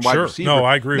veteran wide receiver. No,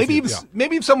 I agree.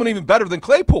 Maybe someone even better than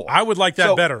Claypool. I would like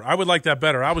that better. I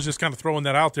was just kind of throwing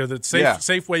that out there. That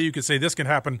safe way you could say this can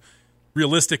happen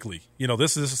realistically.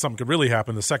 This is something could really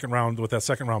happen. The second round, with that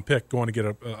second round pick, going to get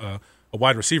a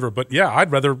wide receiver. But yeah,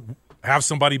 I'd rather have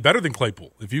somebody better than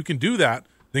Claypool. If you can do that,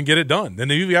 then get it done.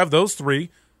 Then if you have those 3,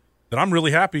 then I'm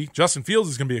really happy. Justin Fields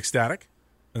is going to be ecstatic,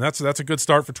 and that's a good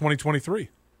start for 2023.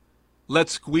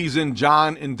 Let's squeeze in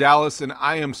John in Dallas, and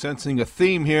I am sensing a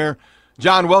theme here.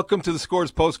 John, welcome to the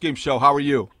Scores postgame show. How are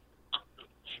you?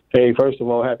 Hey, first of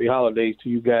all, happy holidays to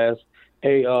you guys.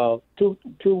 Hey,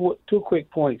 two quick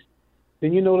points.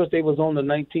 Then you notice they was on the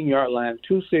 19-yard line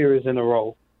 2 series in a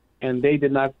row, and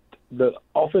the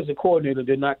offensive coordinator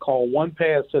did not call one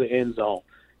pass to the end zone.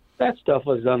 That stuff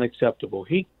was unacceptable.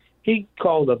 He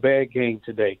called a bad game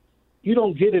today. You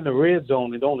don't get in the red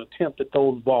zone and don't attempt to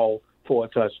throw the ball for a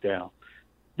touchdown.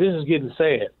 This is getting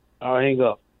sad. I'll hang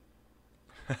up.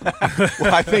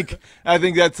 Well, I think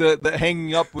that's the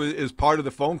hanging up is part of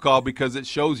the phone call, because it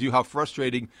shows you how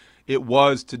frustrating it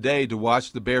was today to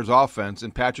watch the Bears offense.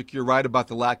 And Patrick, you're right about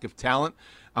the lack of talent.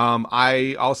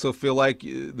 I also feel like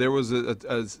there was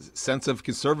a sense of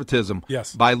conservatism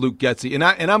by Luke Getsy.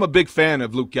 And I'm a big fan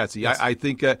of Luke Getsy. Yes. I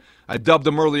think I dubbed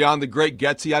him early on the Great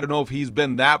Getsy. I don't know if he's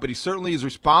been that, but he certainly is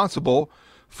responsible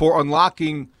for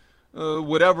unlocking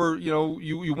whatever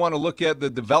you want to look at the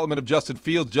development of Justin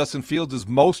Fields. Justin Fields is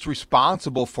most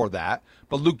responsible for that,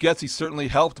 but Luke Getsy certainly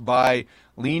helped by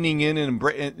leaning in and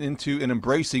into and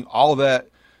embracing all of that.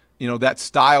 That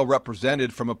style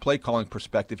represented from a play calling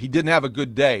perspective. He didn't have a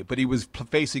good day, but he was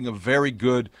facing a very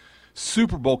good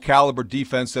Super Bowl caliber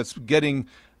defense that's getting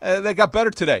they got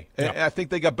better today. Yeah. I think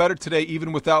they got better today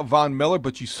even without Von Miller,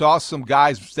 but you saw some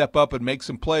guys step up and make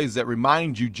some plays that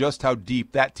remind you just how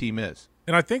deep that team is.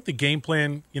 And I think the game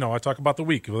plan, I talk about the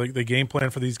week, the game plan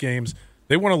for these games,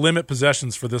 they want to limit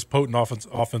possessions for this potent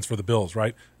offense for the Bills,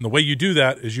 right? And the way you do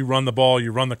that is you run the ball,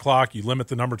 you run the clock, you limit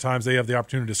the number of times they have the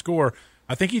opportunity to score.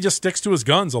 I think he just sticks to his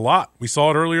guns a lot. We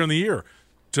saw it earlier in the year.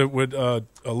 With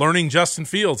learning Justin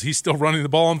Fields, he's still running the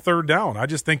ball on 3rd down. I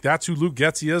just think that's who Luke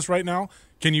Getsy is right now.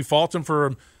 Can you fault him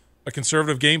for a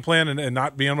conservative game plan and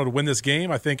not being able to win this game?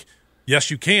 I think,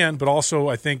 yes, you can, but also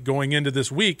I think going into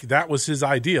this week, that was his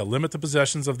idea. Limit the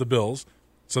possessions of the Bills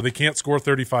So they can't score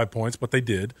 35 points, but they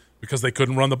did because they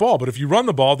couldn't run the ball. But if you run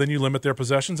the ball, then you limit their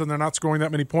possessions, and they're not scoring that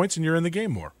many points, and you're in the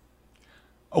game more.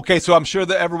 Okay, so I'm sure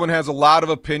that everyone has a lot of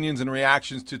opinions and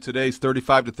reactions to today's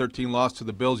 35-13 loss to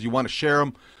the Bills. You want to share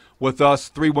them with us,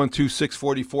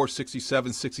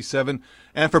 312-644-6767.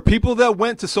 And for people that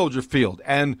went to Soldier Field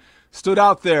and stood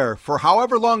out there for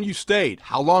however long you stayed,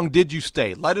 how long did you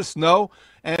stay? Let us know.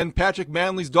 And Patrick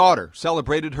Manley's daughter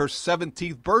celebrated her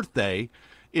 17th birthday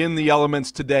in the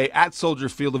elements today at Soldier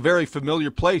Field, a very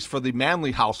familiar place for the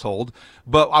Manley household.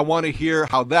 But I want to hear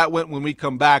how that went when we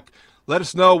come back. Let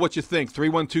us know what you think.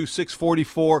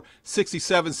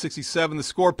 312-644-6767. The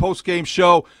Score postgame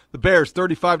show. The Bears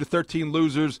 35-13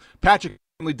 losers. Patrick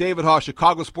Manley, David Haw,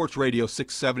 Chicago Sports Radio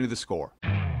 670 The Score.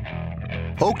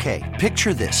 Okay,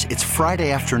 picture this. It's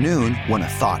Friday afternoon when a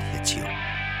thought hits you.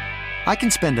 I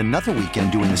can spend another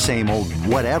weekend doing the same old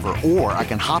whatever, or I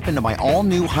can hop into my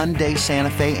all-new Hyundai Santa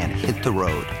Fe and hit the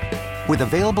road. With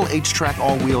available H-Track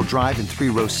all-wheel drive and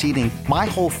 3-row seating, my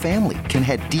whole family can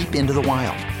head deep into the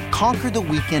wild. Conquer the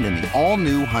weekend in the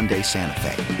all-new Hyundai Santa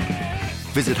Fe.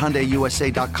 Visit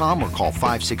HyundaiUSA.com or call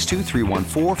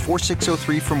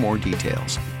 562-314-4603 for more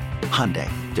details. Hyundai,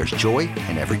 there's joy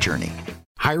in every journey.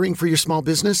 Hiring for your small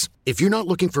business? If you're not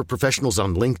looking for professionals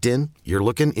on LinkedIn, you're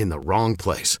looking in the wrong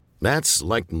place. That's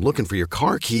like looking for your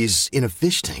car keys in a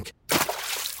fish tank.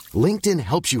 LinkedIn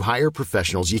helps you hire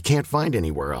professionals you can't find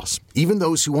anywhere else, even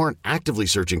those who aren't actively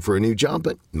searching for a new job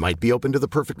but might be open to the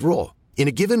perfect role. In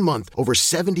a given month, over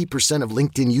 70% of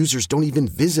LinkedIn users don't even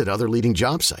visit other leading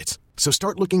job sites. So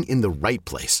start looking in the right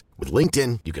place. With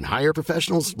LinkedIn, you can hire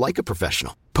professionals like a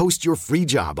professional. Post your free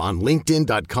job on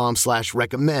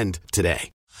linkedin.com/recommend today.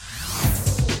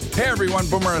 Hey everyone,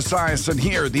 Boomer Esiason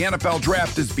here. The NFL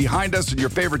Draft is behind us and your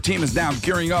favorite team is now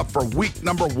gearing up for week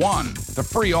number 1. The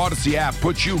free Odyssey app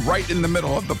puts you right in the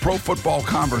middle of the pro football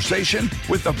conversation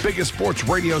with the biggest sports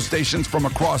radio stations from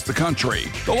across the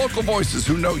country. The local voices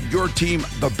who know your team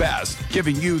the best,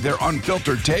 giving you their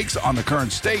unfiltered takes on the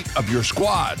current state of your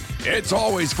squad. It's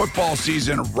always football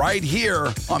season right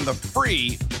here on the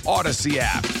free Odyssey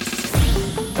app.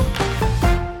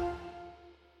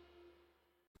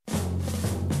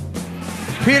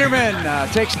 Peterman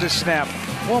takes the snap.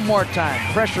 One more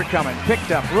time. Pressure coming.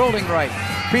 Picked up. Rolling right.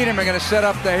 Peterman going to set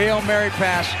up the Hail Mary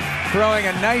pass. Throwing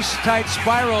a nice tight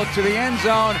spiral to the end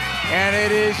zone. And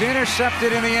it is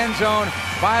intercepted in the end zone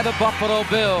by the Buffalo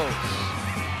Bills.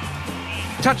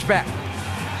 Touchback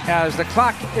as the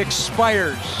clock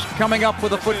expires. Coming up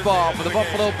with a football for the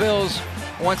Buffalo Bills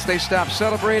once they stop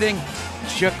celebrating.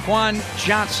 Jaquan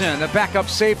Johnson, the backup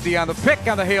safety on the pick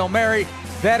on the Hail Mary.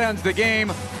 That ends the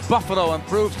game. Buffalo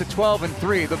improves to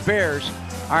 12-3. The Bears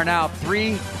are now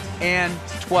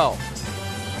 3-12.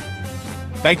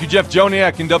 Thank you, Jeff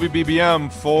Joniak and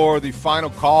WBBM for the final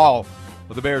call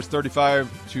of the Bears'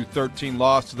 35-13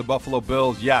 loss to the Buffalo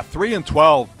Bills. Yeah,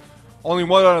 3-12. Only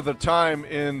one other time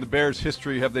in the Bears'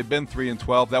 history have they been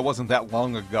 3-12. That wasn't that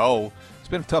long ago. It's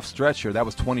been a tough stretch here. That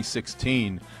was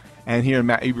 2016. And here in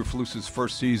Matt Eberflus's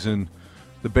first season,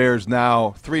 the Bears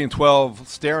now 3-12,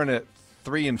 staring at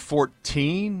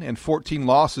 3-14, and 14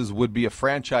 losses would be a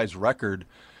franchise record.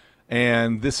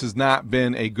 And this has not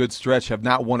been a good stretch. Have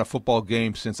not won a football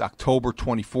game since October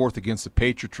 24th against the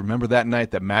Patriots. Remember that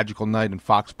night, that magical night in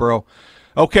Foxborough?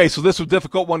 Okay, so this was a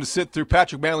difficult one to sit through.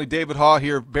 Patrick Manley, David Haw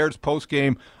here, Bears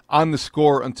postgame on The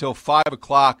Score until 5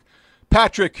 o'clock.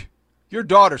 Patrick, your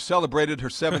daughter celebrated her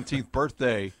 17th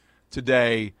birthday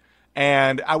today,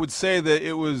 and I would say that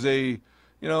it was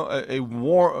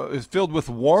filled with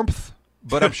warmth.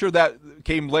 But I'm sure that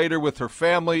came later with her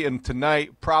family and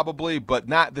tonight probably, but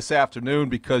not this afternoon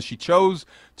because she chose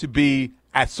to be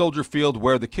at Soldier Field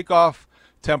where the kickoff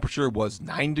temperature was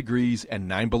 9 degrees and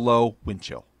 9 below wind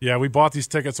chill. Yeah, we bought these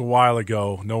tickets a while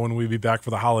ago knowing we'd be back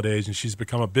for the holidays, and she's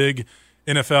become a big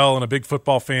NFL and a big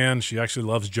football fan. She actually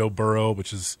loves Joe Burrow,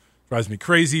 which drives me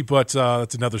crazy, but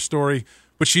that's another story.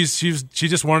 But she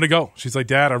just wanted to go. She's like,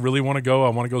 Dad, I really want to go. I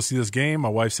want to go see this game. My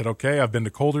wife said, okay, I've been to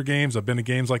colder games. I've been to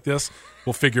games like this.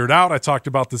 We'll figure it out. I talked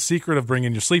about the secret of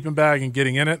bringing your sleeping bag and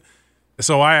getting in it.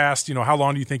 So I asked, how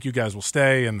long do you think you guys will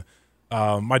stay? And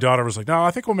my daughter was like, no, I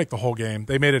think we'll make the whole game.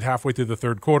 They made it halfway through the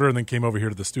third quarter and then came over here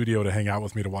to the studio to hang out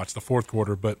with me to watch the fourth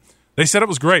quarter. But they said it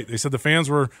was great. They said the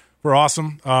fans were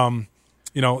awesome.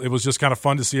 It was just kind of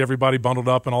fun to see everybody bundled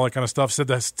up and all that kind of stuff. Said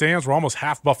the stands were almost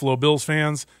half Buffalo Bills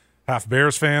fans, half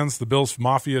Bears fans. The Bills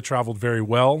Mafia traveled very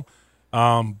well.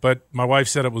 But my wife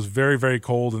said it was very, very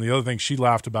cold. And the other thing she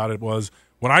laughed about it was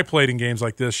when I played in games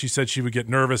like this, she said she would get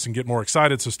nervous and get more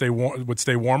excited, so would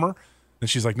stay warmer. And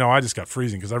she's like, no, I just got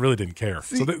freezing because I really didn't care.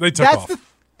 So they took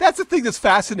off. That's the thing that's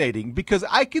fascinating because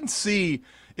I can see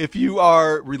if you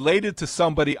are related to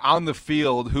somebody on the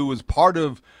field who is part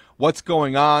of what's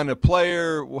going on, a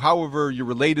player, however you're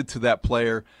related to that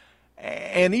player,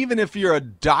 and even if you're a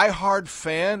diehard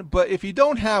fan, but if you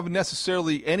don't have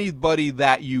necessarily anybody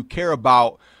that you care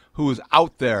about who is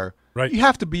out there, right, you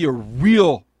have to be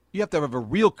you have to have a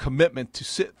real commitment to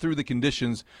sit through the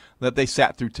conditions that they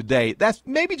sat through today. That's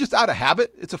maybe just out of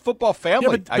habit. It's a football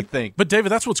family, I think. But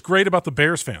David, that's what's great about the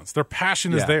Bears fans. Their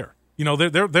passion is there. You know,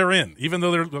 they're in. Even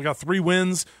though they've got 3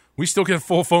 wins, we still get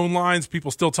full phone lines.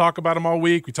 People still talk about them all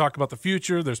week. We talk about the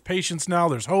future. There's patience now.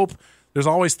 There's hope. There's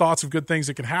always thoughts of good things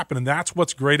that can happen, and that's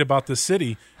what's great about this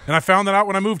city. And I found that out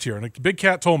when I moved here. And a Big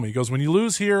Cat told me, he goes, when you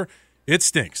lose here, it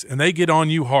stinks, and they get on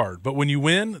you hard. But when you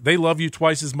win, they love you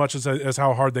twice as much as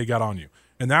how hard they got on you.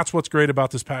 And that's what's great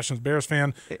about this passionate Bears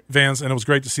fans, and it was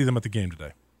great to see them at the game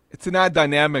today. It's an odd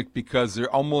dynamic because there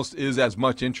almost is as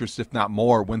much interest, if not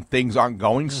more, when things aren't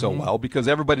going so well, because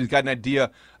everybody's got an idea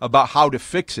about how to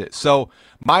fix it. So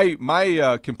my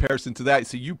comparison to that,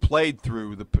 so you played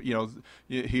through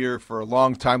here for a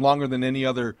long time, longer than any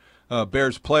other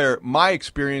Bears player. My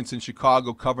experience in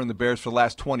Chicago covering the Bears for the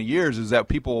last 20 years is that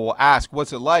people will ask,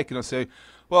 what's it like? And I'll say,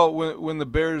 well, when the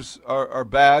Bears are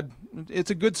bad,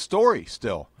 it's a good story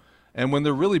still. And when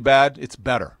they're really bad, it's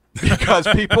better because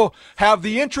people have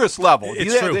the interest level.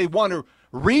 They want to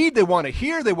read, they want to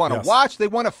hear, they want to watch, they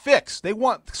want to fix. They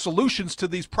want solutions to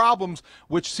these problems,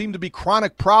 which seem to be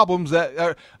chronic problems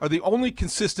that are the only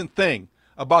consistent thing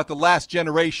about the last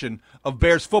generation of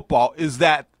Bears football is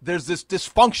that there's this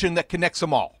dysfunction that connects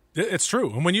them all. It's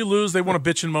true. And when you lose, they want to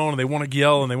bitch and moan, and they want to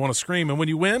yell, and they want to scream. And when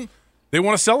you win, they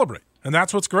want to celebrate. And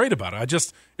that's what's great about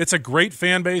it. It's a great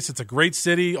fan base. It's a great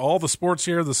city. All the sports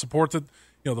here, the support that,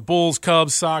 the Bulls,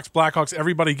 Cubs, Sox, Blackhawks,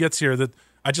 everybody gets here, that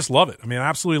I just love it. I mean, I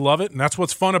absolutely love it. And that's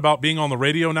what's fun about being on the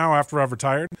radio now after I've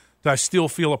retired, that I still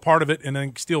feel a part of it and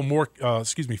then feel more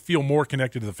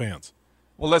connected to the fans.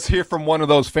 Well, let's hear from one of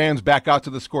those fans back out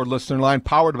to the Score listener line,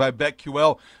 powered by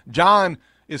BetQL. John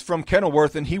is from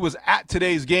Kenilworth, and he was at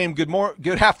today's game.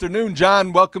 Good afternoon,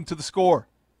 John. Welcome to the Score.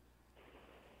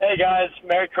 Hey, guys.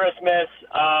 Merry Christmas.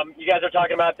 You guys are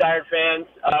talking about diehard fans.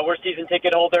 We're season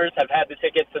ticket holders, have had the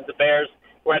tickets since the Bears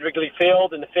were at Wrigley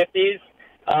Field in the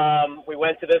 50s. We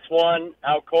went to this one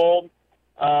out cold.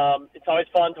 It's always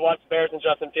fun to watch the Bears and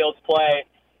Justin Fields play,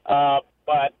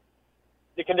 but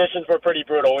the conditions were pretty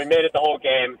brutal. We made it the whole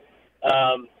game.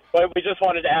 But we just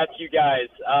wanted to ask you guys,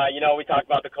 we talked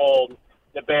about the cold,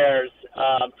 the Bears,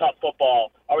 tough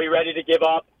football. Are we ready to give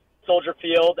up Soldier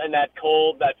Field and that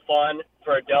cold, that fun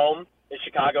for a dome? Is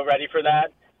Chicago ready for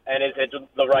that? And is it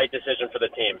the right decision for the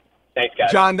team? Thanks,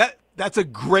 guys. John, that's a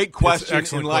great question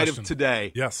in light question of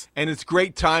today. Yes. And it's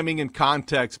great timing and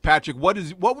context. Patrick, what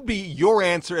would be your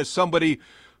answer as somebody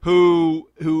who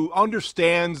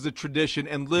understands the tradition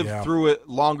and lived through it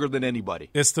longer than anybody?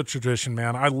 It's the tradition,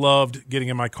 man. I loved getting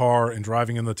in my car and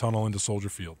driving in the tunnel into Soldier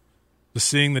Field. Just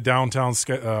seeing the downtown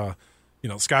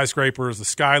skyscrapers, the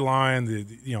skyline,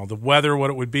 the weather, what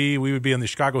it would be. We would be in the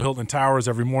Chicago Hilton Towers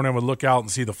every morning. I would look out and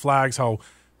see the flags, how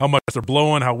much they're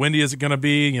blowing, how windy is it going to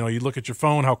be. You look at your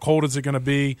phone, how cold is it going to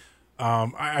be.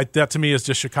 That to me is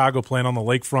just Chicago playing on the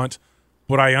lakefront.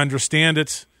 But I understand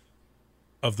it,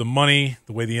 of the money,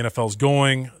 the way the NFL's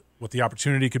going, what the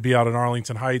opportunity could be out in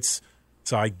Arlington Heights.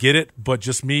 So I get it, but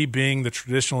just me being the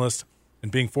traditionalist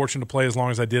and being fortunate to play as long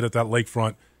as I did at that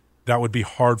lakefront, that would be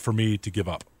hard for me to give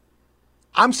up.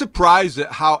 I'm surprised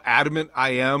at how adamant I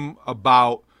am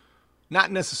about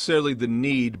not necessarily the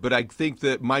need, but I think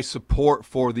that my support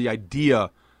for the idea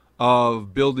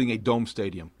of building a dome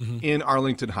stadium in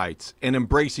Arlington Heights and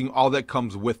embracing all that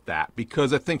comes with that,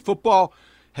 because I think football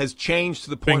has changed to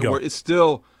the point where it's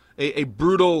still a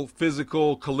brutal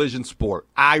physical collision sport.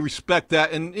 I respect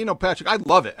that. And, Patrick, I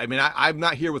love it. I mean, I'm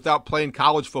not here without playing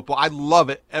college football. I love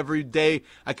it every day.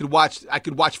 I could watch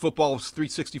football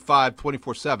 365,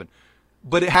 24/7.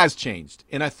 But it has changed.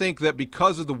 And I think that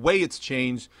because of the way it's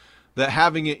changed, that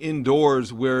having it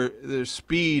indoors where there's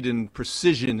speed and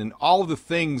precision and all of the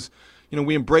things,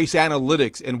 we embrace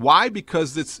analytics. And why?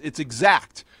 Because it's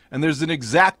exact. And there's an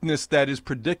exactness that is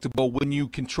predictable when you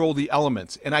control the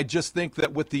elements. And I just think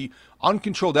that with the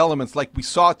uncontrolled elements like we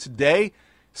saw today,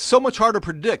 so much harder to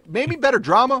predict. Maybe better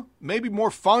drama, maybe more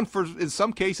fun in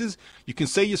some cases. You can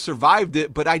say you survived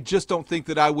it, but I just don't think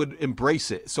that I would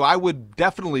embrace it. So I would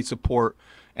definitely support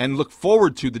and look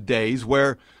forward to the days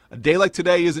where a day like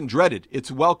today isn't dreaded.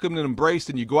 It's welcomed and embraced,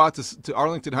 and you go out to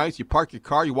Arlington Heights, you park your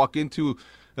car, you walk into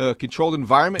a controlled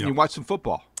environment, and you watch some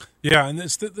football. Yeah, and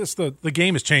the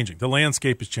game is changing. The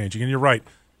landscape is changing, and you're right.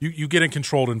 You get in a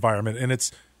controlled environment, and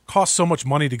it's costs so much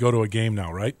money to go to a game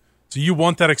now, right? So you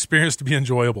want that experience to be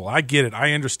enjoyable. I get it.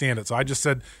 I understand it. So I just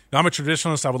said, I'm a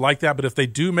traditionalist. I would like that. But if they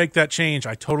do make that change,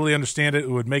 I totally understand it. It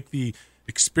would make the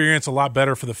experience a lot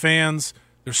better for the fans.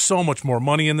 There's so much more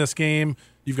money in this game.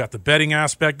 You've got the betting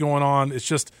aspect going on. It's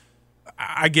just,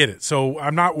 I get it. So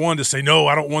I'm not one to say, no,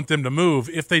 I don't want them to move.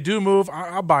 If they do move,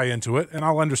 I'll buy into it and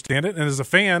I'll understand it. And as a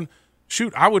fan,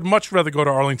 shoot, I would much rather go to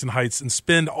Arlington Heights and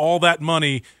spend all that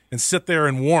money and sit there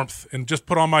in warmth and just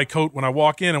put on my coat when I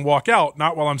walk in and walk out,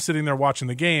 not while I'm sitting there watching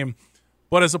the game.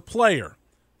 But as a player,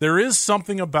 there is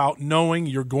something about knowing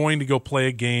you're going to go play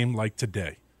a game like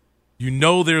today. You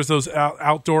know there's those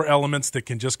outdoor elements that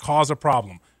can just cause a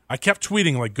problem. I kept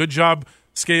tweeting, like, good job,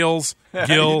 Scales,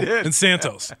 Gill, and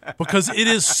Santos, because it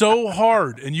is so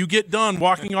hard, and you get done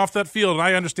walking off that field. And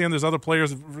I understand there's other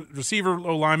players, receiver,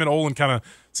 O-lineman. Olin kind of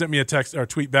sent me a text or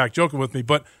tweet back joking with me,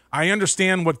 but I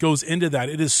understand what goes into that.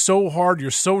 It is so hard. You're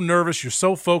so nervous. You're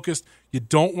so focused. You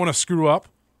don't want to screw up.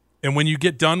 And when you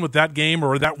get done with that game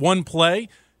or that one play,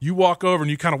 you walk over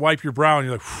and you kind of wipe your brow and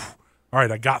you're like, all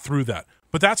right, I got through that.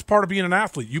 But that's part of being an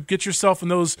athlete. You get yourself in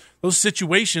those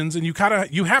situations, and you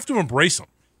have to embrace them.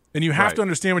 And you have to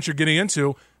understand what you're getting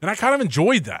into. And I kind of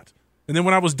enjoyed that. And then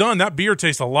when I was done, that beer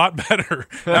tastes a lot better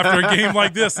after a game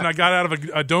like this. And I got out of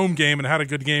a dome game and had a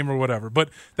good game or whatever.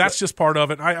 But that's just part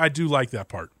of it. I do like that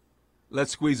part.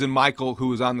 Let's squeeze in Michael,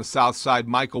 who is on the south side.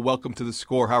 Michael, welcome to the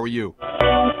Score. How are you?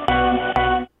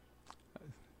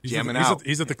 Jamming out.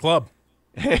 He's at the club.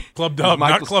 Club Dub.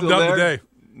 Not Club Dub today.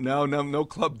 No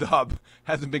Club Dub.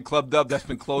 Hasn't been Club Dub. That's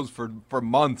been closed for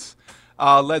months.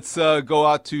 Let's go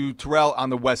out to Terrell on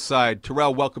the west side.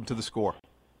 Terrell, welcome to the Score.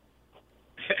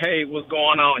 Hey, what's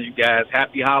going on, you guys?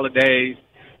 Happy holidays.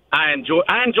 I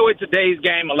enjoyed today's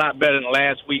game a lot better than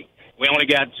last week. We only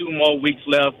got 2 more weeks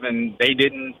left, and they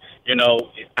didn't,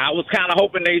 I was kind of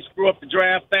hoping they'd screw up the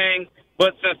draft thing,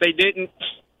 but since they didn't,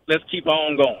 let's keep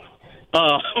on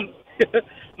going.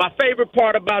 My favorite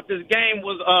part about this game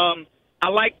was I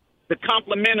like the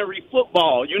complimentary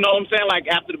football. You know what I'm saying? Like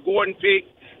after the Gordon pick,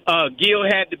 Gill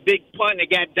had the big punt. They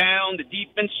got down. The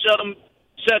defense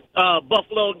shut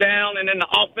Buffalo down, and then the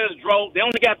offense drove. They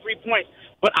only got 3 points,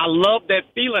 but I love that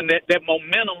feeling, that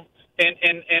momentum,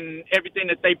 and everything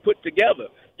that they put together.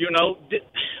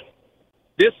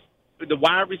 The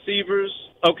wide receivers.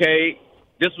 Okay,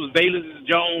 this was Velus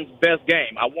Jones' best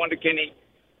game. I wonder, can he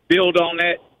build on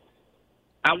that?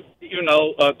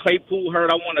 Claypool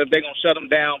hurt. I wonder if they're gonna shut him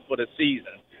down for the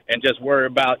season and just worry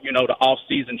about, the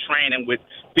off-season training with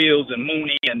Fields and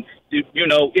Mooney. And,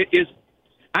 it is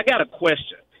 – I got a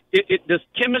question. Does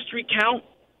chemistry count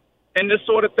in this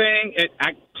sort of thing?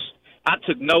 I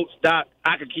took notes, Doc.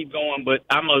 I could keep going, but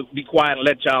I'm going to be quiet and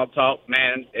let y'all talk,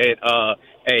 man.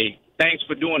 Hey, thanks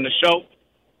for doing the show.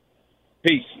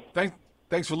 Peace.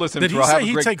 Thanks for listening. Did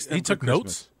he say he took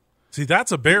notes? See,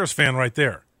 that's a Bears fan right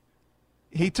there.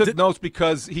 He took notes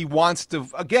because he wants to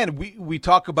 – again, we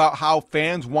talk about how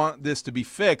fans want this to be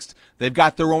fixed. They've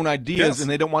got their own ideas, and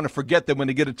they don't want to forget them when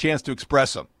they get a chance to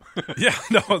express them. Yeah,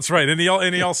 no, that's right. And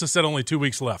he also said only 2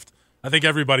 weeks left. I think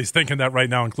everybody's thinking that right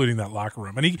now, including that locker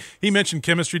room. And he mentioned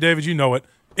chemistry, David. You know it.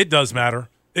 It does matter.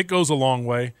 It goes a long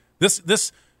way.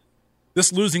 This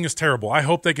losing is terrible. I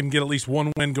hope they can get at least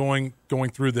one win going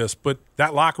through this, but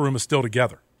that locker room is still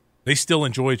together. They still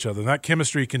enjoy each other. And that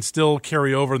chemistry can still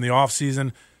carry over in the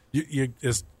offseason.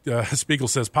 As Spiegel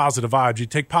says, positive vibes. You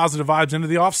take positive vibes into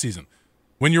the offseason.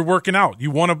 When you're working out,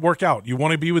 you want to work out. You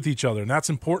want to be with each other, and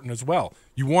that's important as well.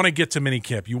 You want to get to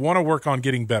minicamp. You want to work on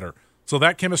getting better. So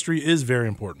that chemistry is very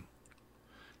important.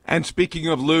 And speaking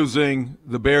of losing,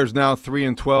 the Bears now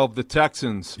 3-12. The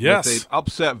Texans with an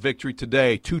upset victory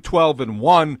today,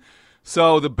 2-12-1.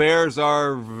 So the Bears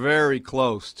are very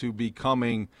close to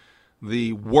becoming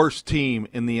the worst team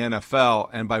in the NFL,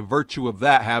 and by virtue of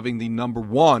that, having the number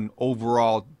 1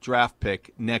 overall draft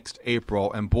pick next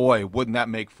April. And boy, wouldn't that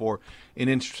make for an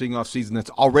interesting offseason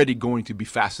that's already going to be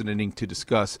fascinating to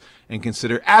discuss and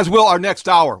consider, as will our next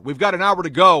hour. We've got an hour to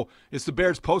go. It's the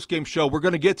Bears postgame show. We're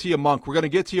going to get to you, Monk. We're going to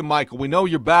get to you, Michael. We know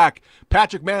you're back.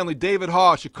 Patrick Manley, David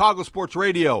Haw, Chicago Sports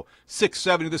Radio,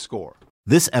 670 The Score.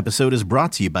 This episode is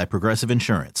brought to you by Progressive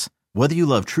Insurance. Whether you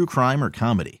love true crime or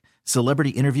comedy, celebrity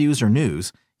interviews or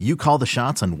news, you call the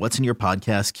shots on what's in your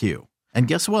podcast queue. And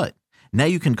guess what? Now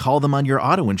you can call them on your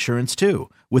auto insurance too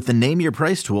with the Name Your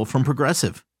Price tool from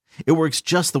Progressive. It works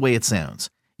just the way it sounds.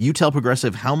 You tell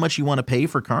Progressive how much you want to pay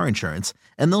for car insurance,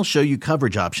 and they'll show you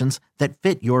coverage options that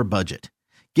fit your budget.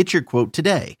 Get your quote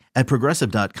today at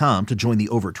Progressive.com to join the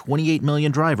over 28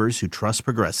 million drivers who trust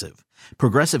Progressive.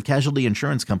 Progressive Casualty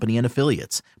Insurance Company and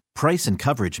Affiliates. Price and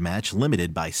coverage match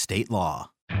limited by state law.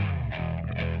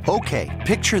 Okay,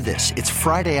 picture this. It's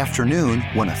Friday afternoon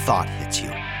when a thought hits you.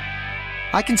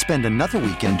 I can spend another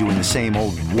weekend doing the same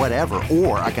old whatever,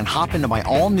 or I can hop into my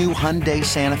all-new Hyundai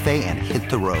Santa Fe and hit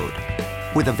the road.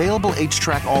 With available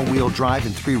H-Track all-wheel drive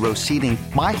and 3-row seating,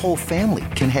 my whole family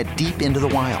can head deep into the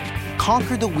wild.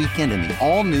 Conquer the weekend in the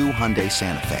all-new Hyundai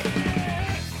Santa Fe.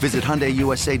 Visit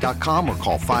HyundaiUSA.com or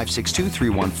call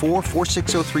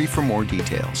 562-314-4603 for more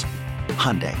details.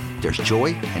 Hyundai, there's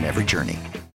joy in every journey.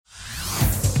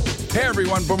 Hey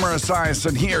everyone, Boomer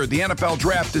Esiason here. The NFL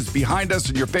Draft is behind us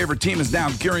and your favorite team is now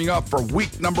gearing up for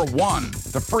week number 1.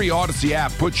 The free Odyssey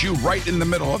app puts you right in the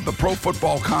middle of the pro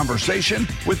football conversation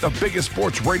with the biggest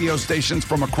sports radio stations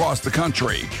from across the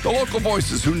country. The local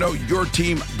voices who know your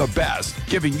team the best,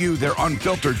 giving you their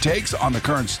unfiltered takes on the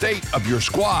current state of your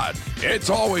squad. It's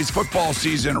always football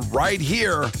season right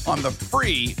here on the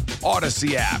free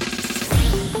Odyssey app.